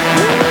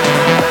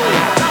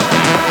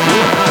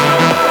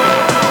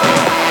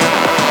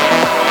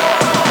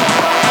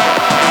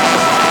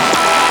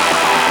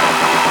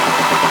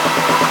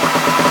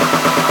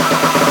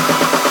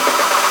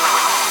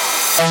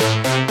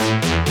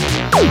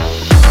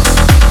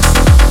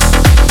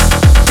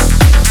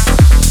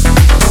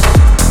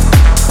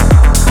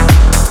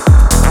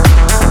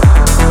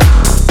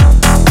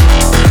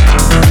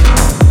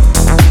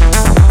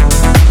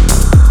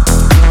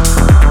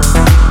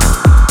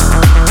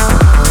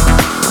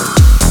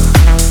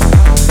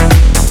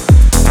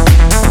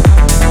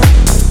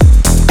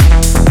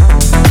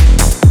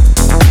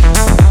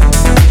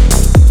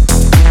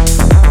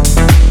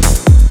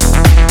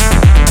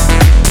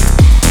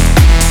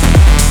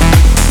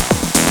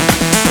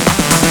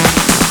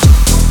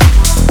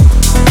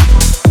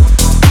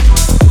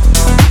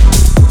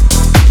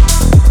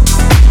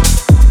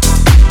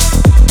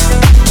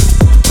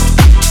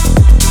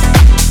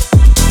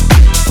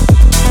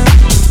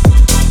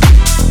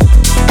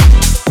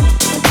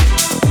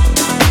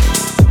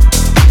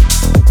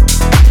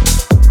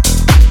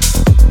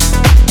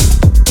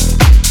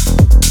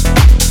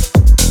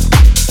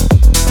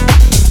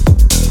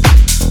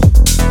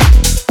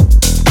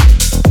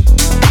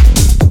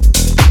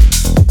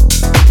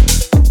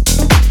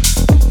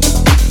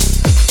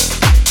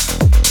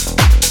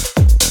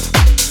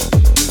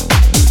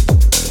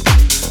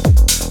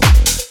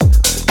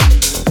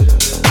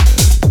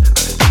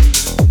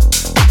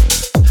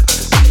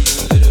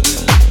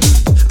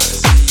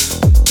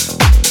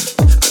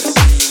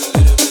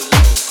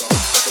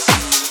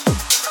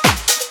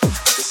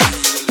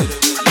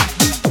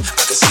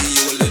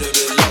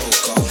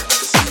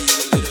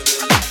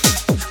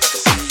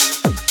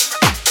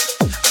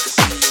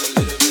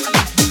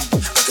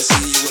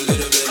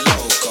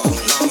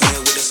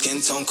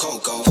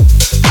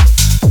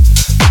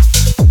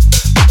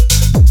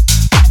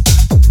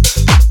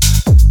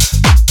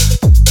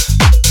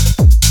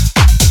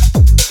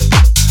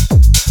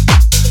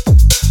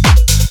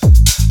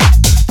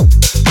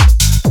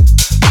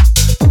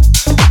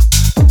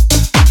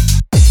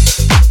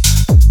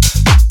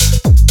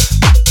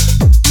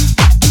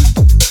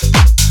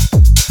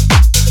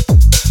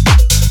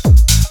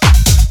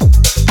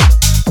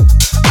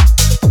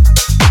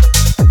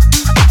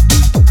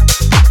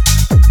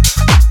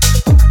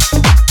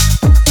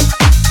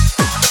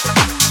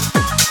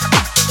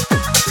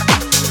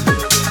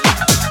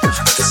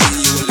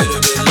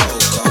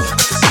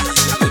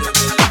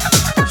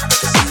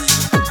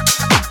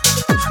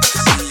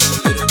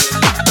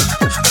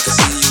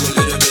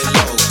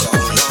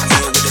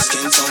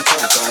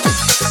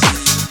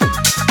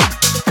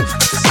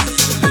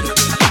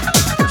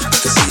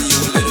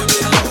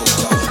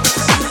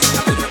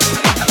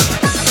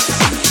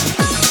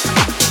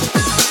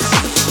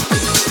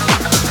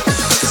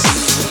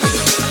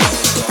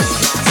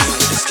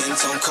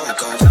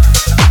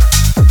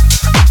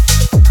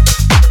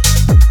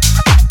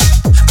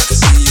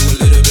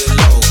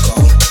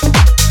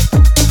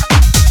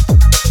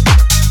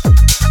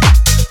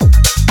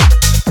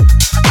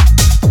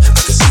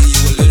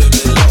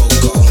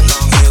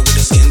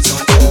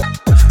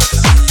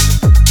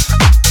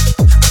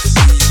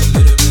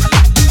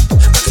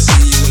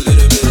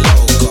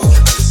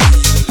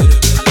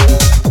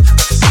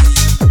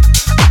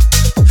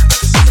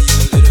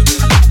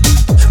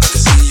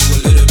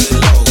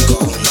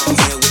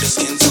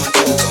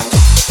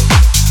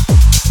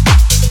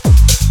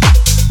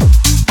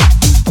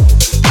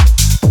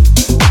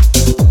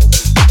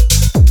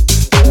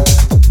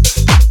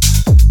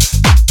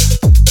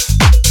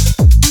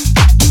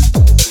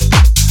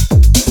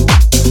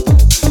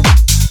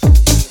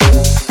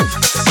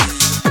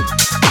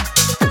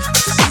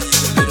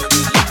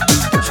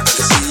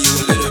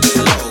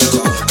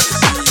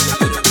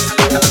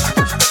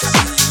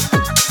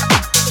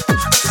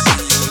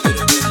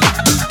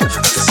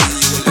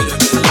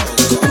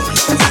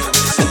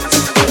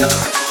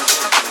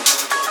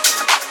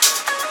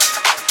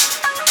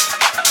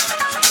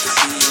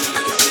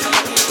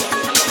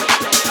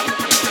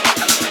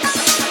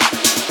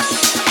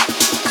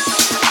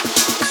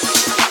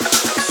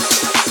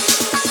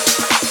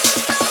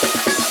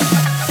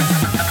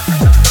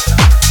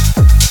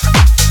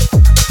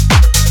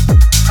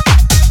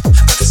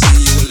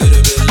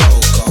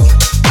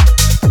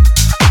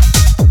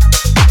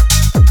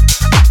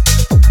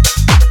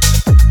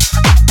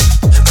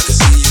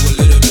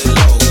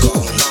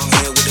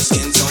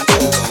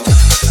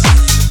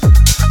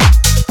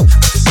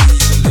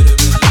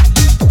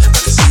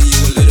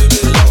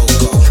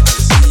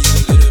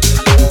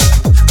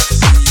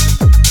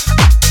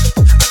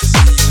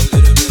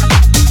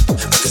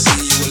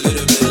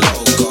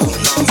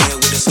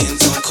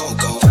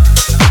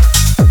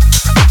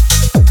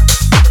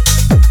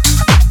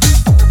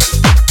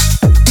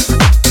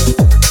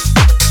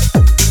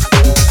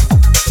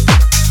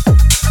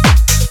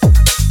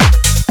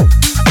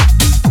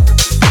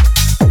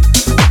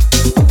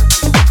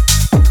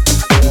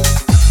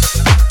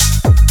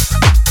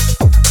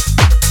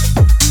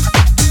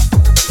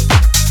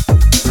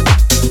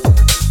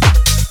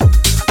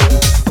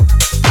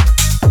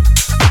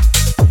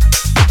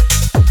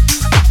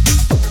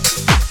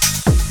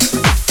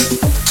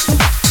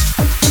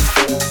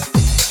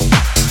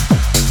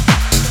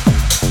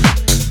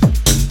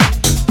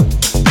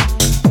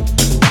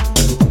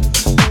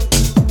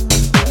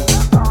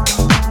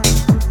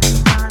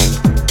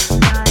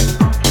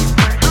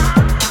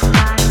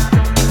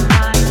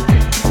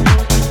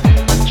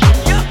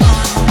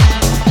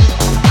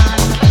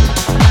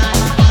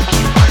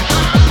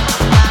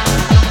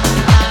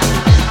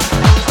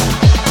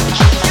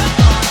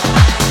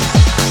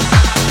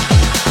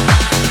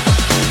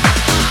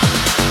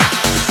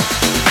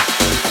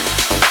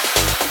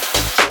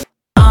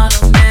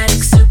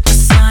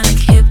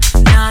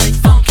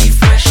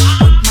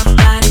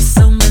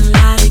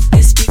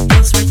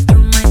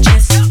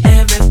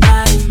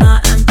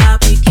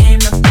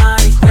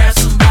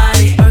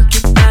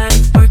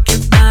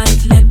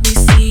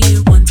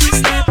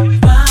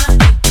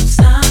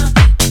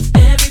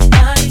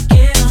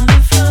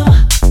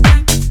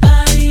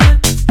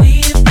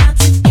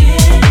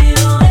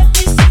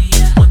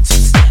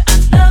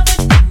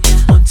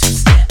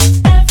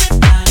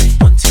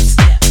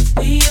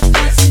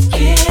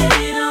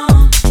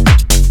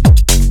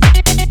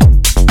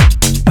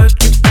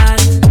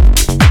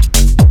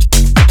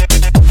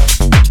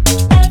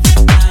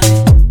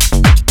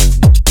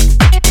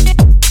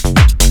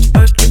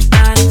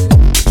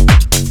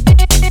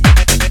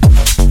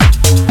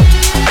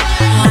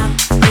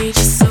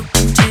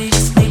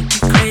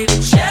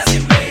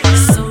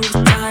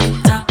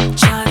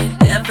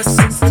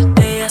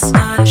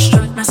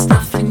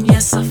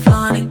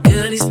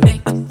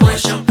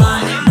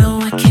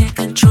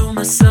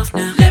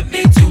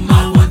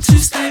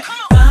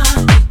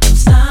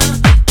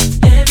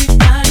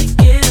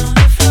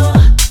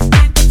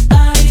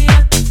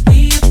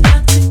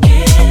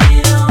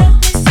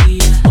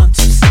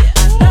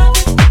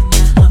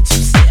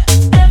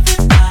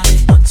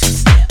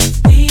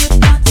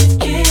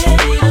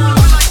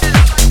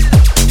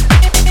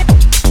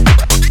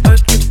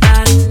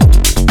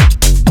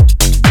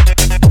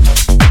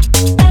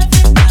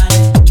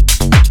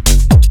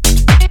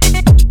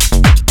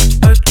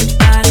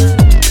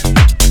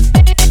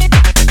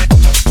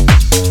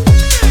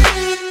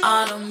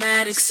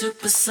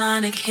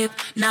 supersonic,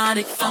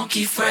 hypnotic,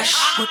 funky, fresh.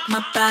 With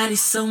my body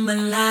so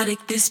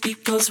melodic, this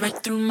beat goes right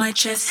through my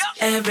chest.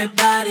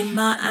 Everybody,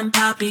 Ma and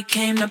Poppy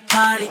came to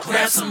party.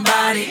 Grab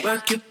somebody,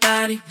 work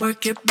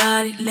your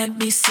body, let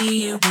me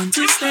see you. 1,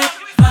 2 step,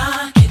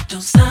 rock it,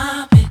 don't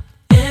stop it.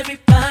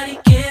 Everybody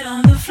get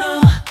on the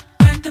floor,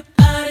 crank the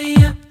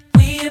party up.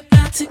 We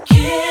about to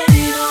get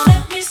it on.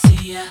 Let me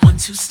see ya. 1,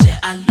 2 step,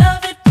 I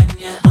love it when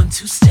ya. 1,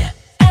 2 step,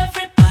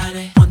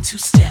 everybody. 1, 2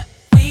 step,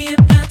 we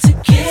about to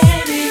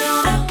get it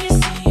on. Let me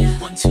see ya.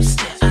 1, 2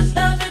 step, I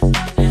love it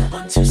when ya.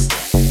 1, 2 step,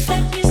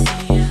 let me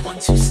see ya. 1,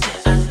 2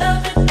 step, I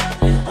love it when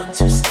ya. 1,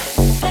 2 step,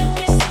 let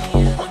me see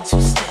ya. 1,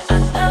 2 step, I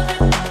love it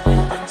when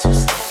ya. 1, 2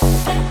 step,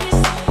 let me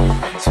see ya.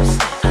 1, 2 step,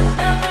 I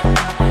love it when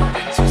ya.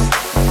 1, 2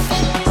 step.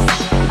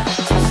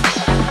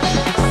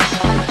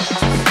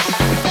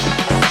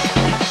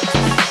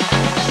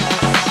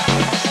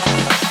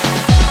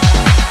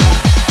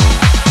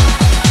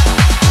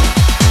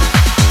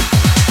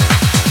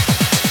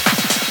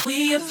 We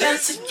about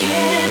to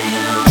get it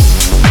on.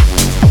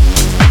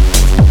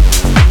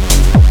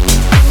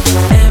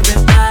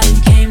 Everybody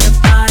came to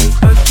party,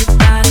 work your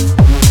body.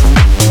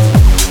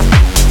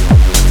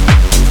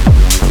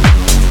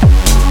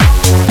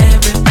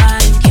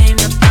 Everybody came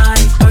to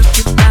party, work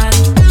your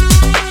body.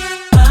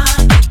 Rock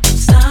it, don't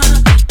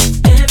stop it.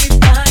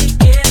 Everybody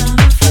get on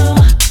the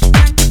floor,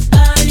 crank the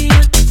party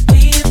up.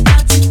 We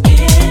about to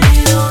get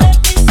it on. Let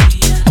me see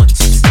ya. 1,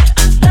 2 step,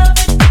 I love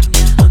it when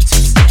ya. 1,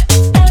 2 step,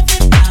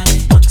 everybody.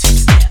 1, 2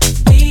 step,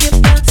 we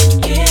about to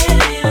get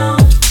it on.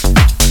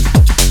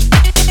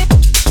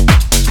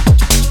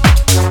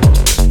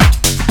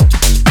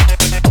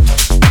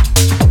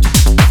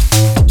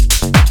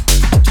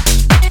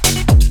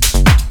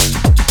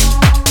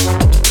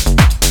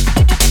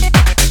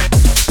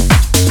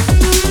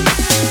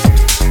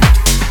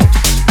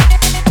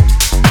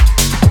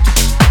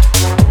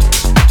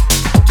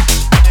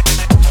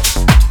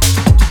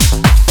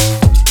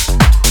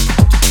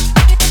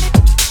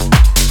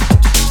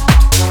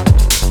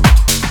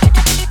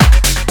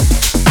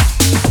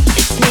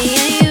 It's me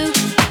and you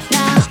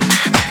now.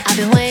 I've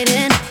been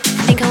waiting.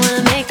 Think I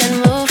wanna make that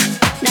move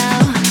now.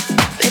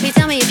 Baby,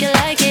 tell me if you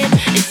like it.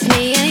 It's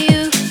me and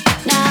you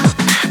now.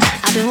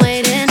 I've been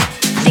waiting.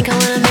 Think I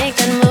wanna make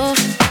that move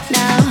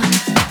now.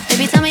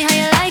 Baby, tell me how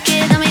you like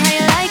it. Tell me how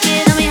you like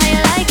it. Tell me how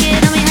you like it.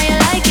 Tell me how you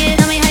like it.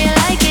 Tell me how you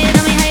like it.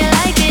 Tell me how you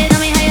like it. Tell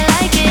me how you like it. Tell me how you like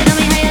it. Tell me how you like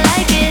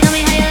it. Tell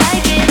me how you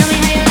like it. Tell me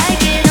how you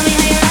like it. Tell me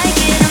how you like it.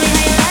 Tell me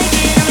how you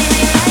like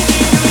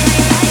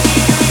it.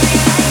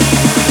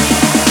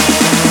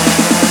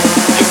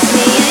 It's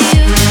me and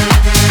you.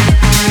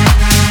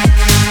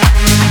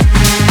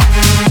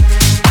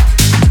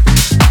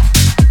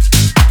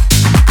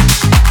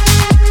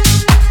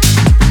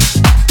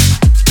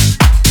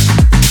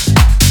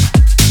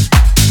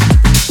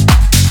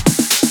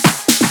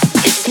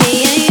 It's me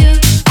and you.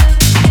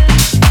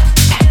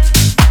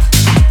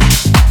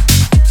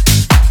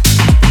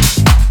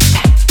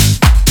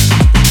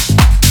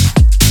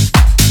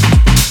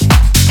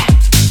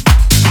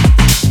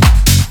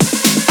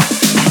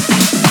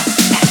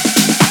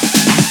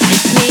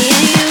 It's me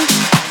and you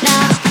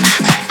now.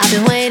 I've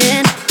been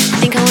waiting.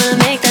 Think I wanna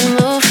make that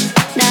move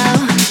now.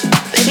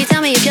 Baby,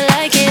 tell me if you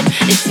like it.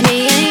 It's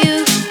me and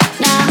you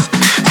now.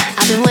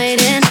 I've been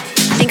waiting.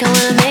 Think I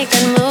wanna make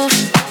that move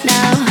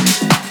now.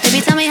 Baby,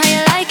 tell me how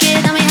you like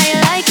it. Tell me how you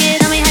like it.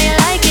 Tell me how you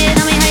like it.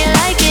 Tell me how you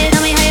like it.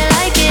 Tell me how you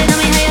like it.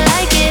 Tell me how you like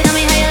it. Tell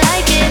me how you like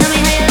it. Tell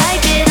me how you like it. Tell me how you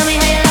like it. Tell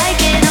me how you like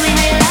it. Tell me how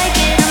you like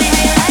it. Tell me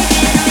how you like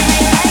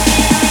it.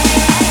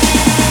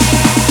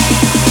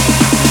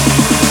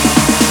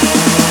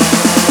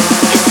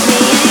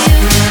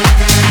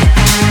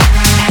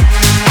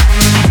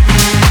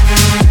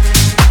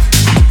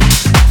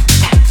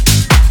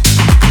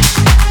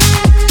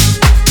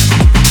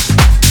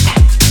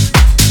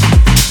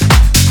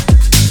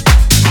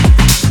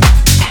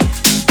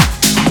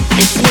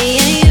 It's me and you. It's me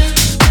and you.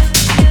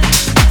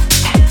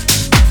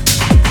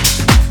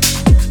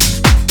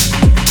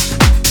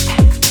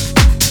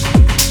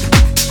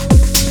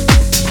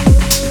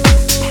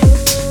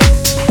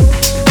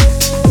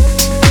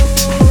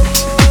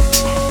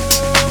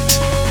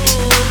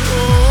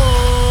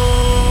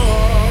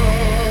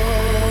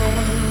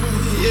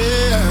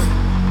 Yeah.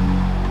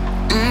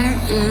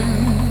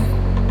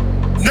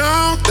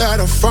 Now that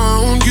I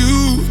found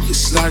you,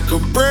 it's like a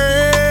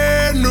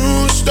brand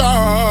new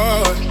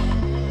start.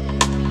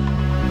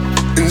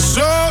 And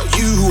so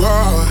you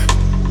are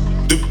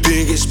the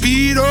biggest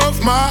beat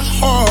of my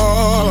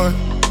heart.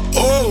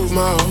 Oh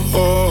my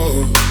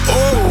heart.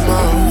 Oh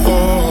my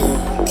heart.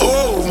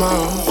 Oh my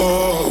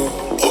heart.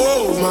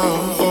 Oh my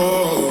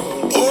heart.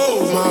 Oh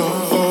my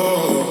heart.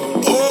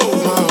 Oh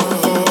my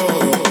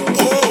heart.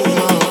 Oh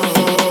my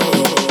heart.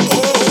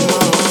 Oh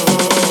my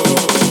heart.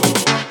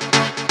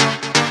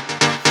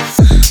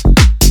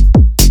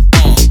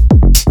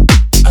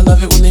 I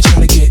love it when they try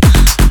to get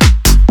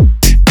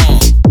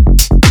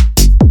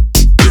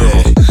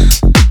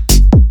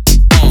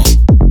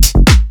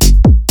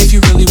if you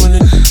really wanna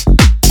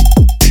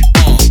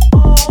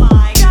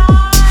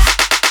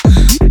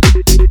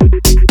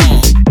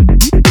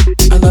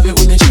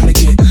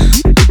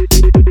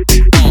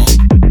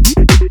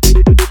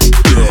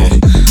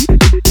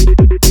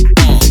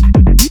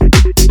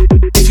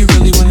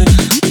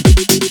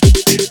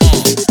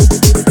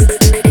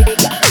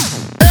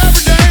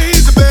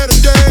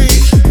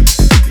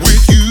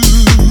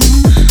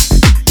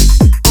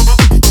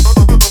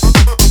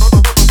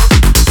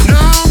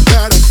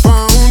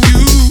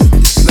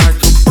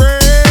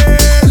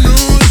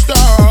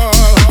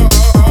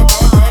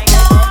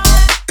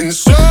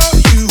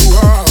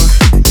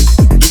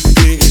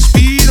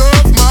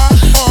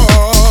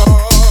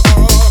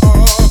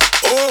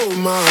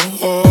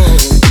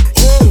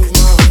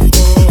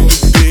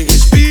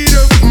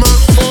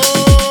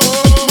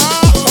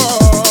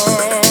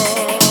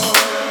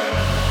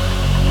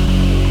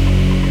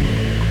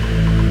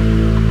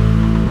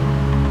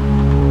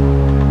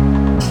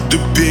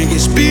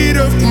biggest beat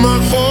of my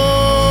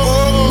heart.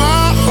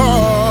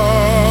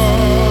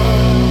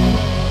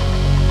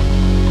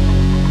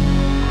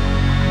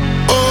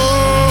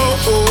 Oh,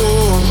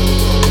 oh.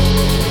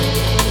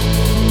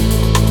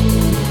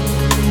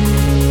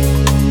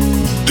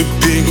 The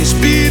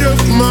biggest beat of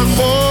my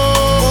heart.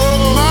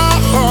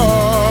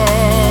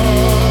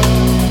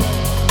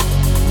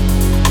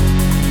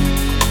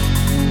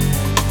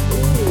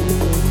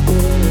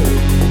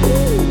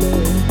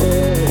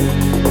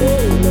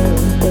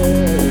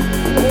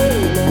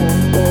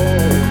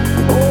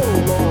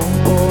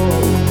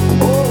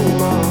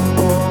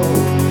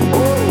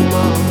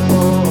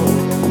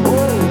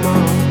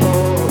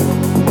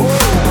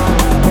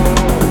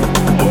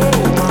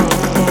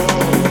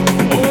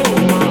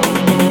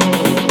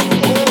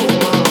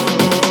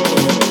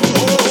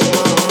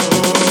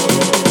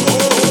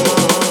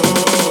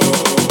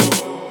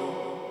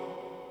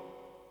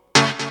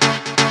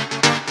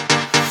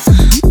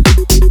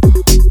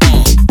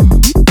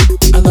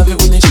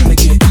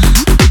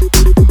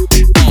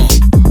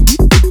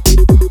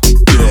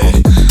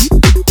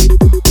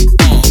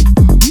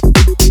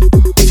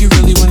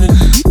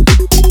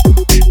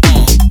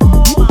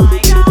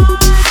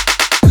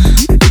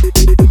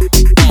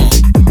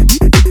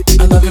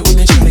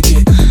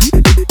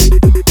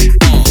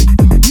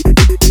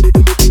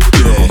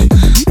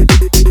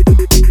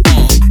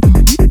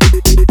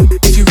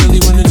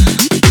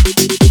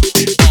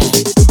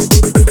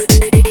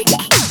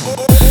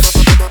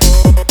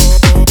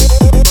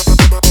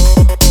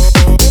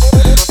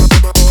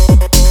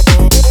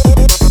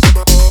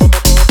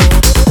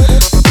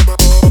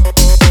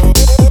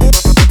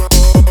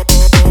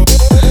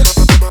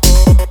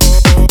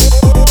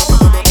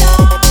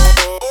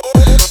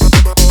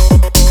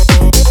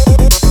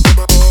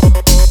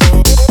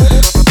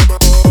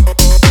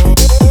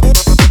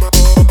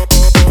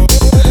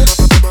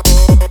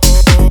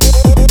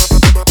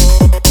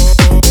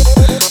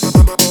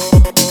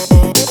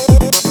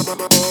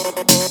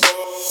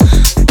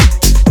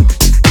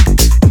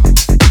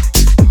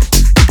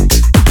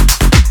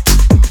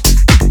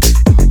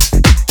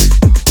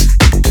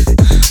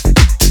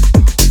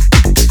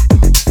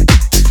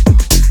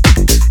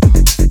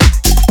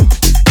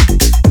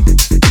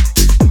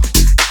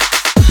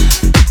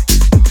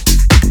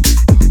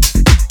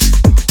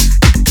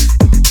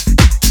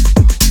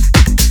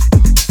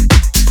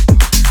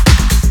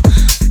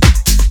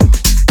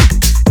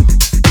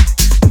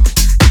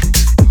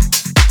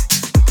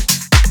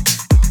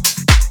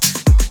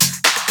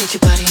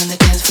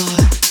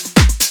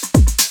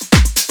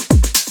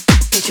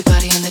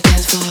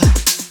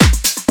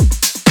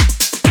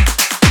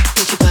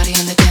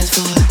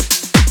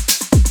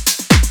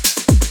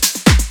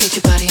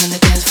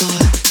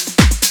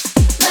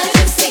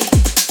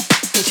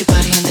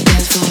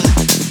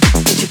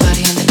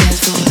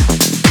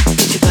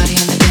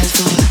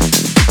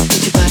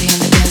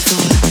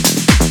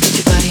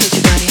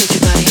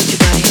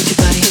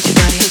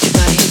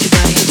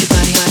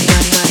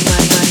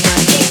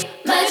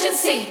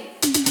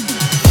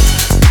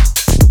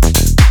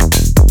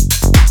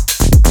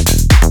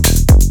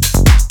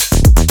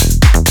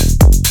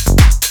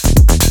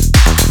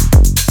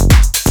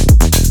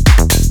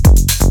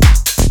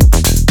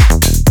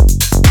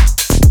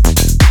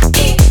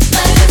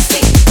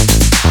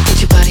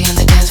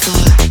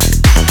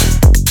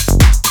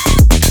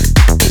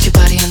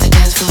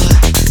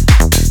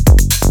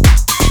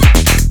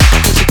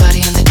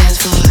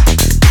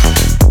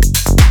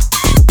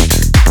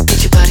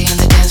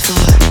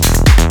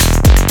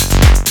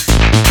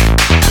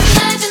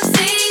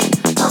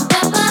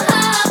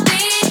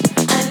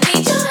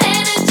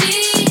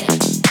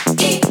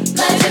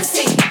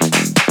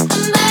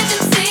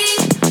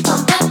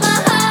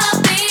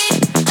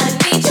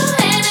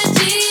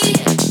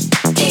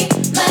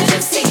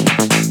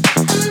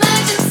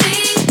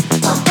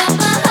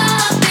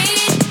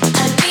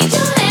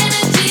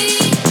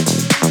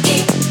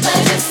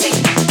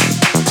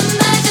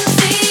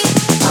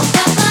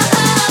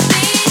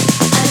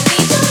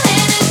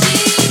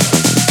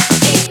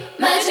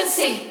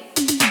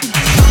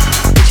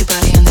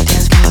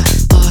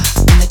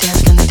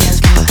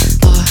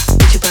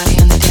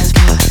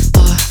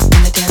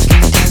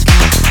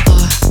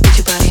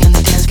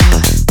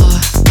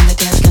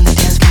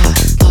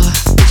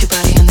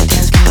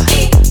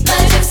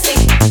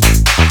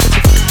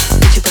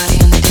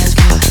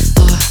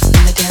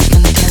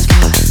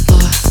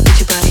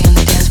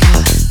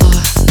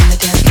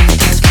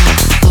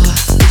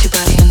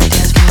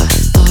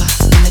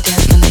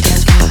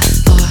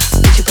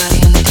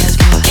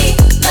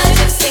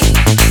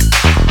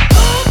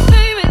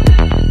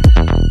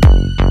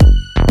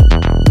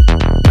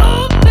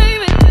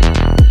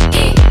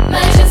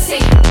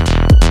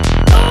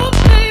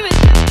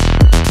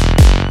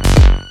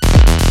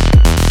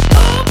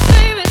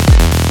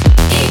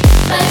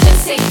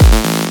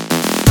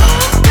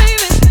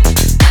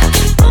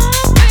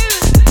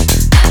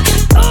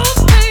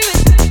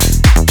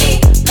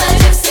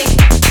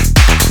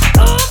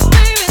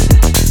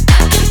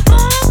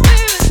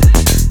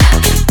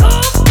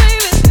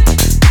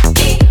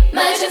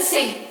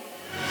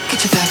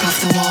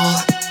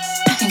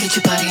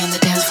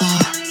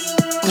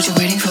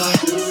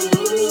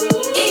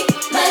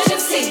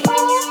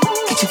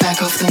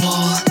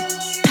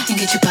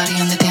 Get your body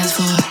on the dance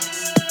floor.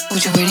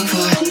 What you waiting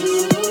for?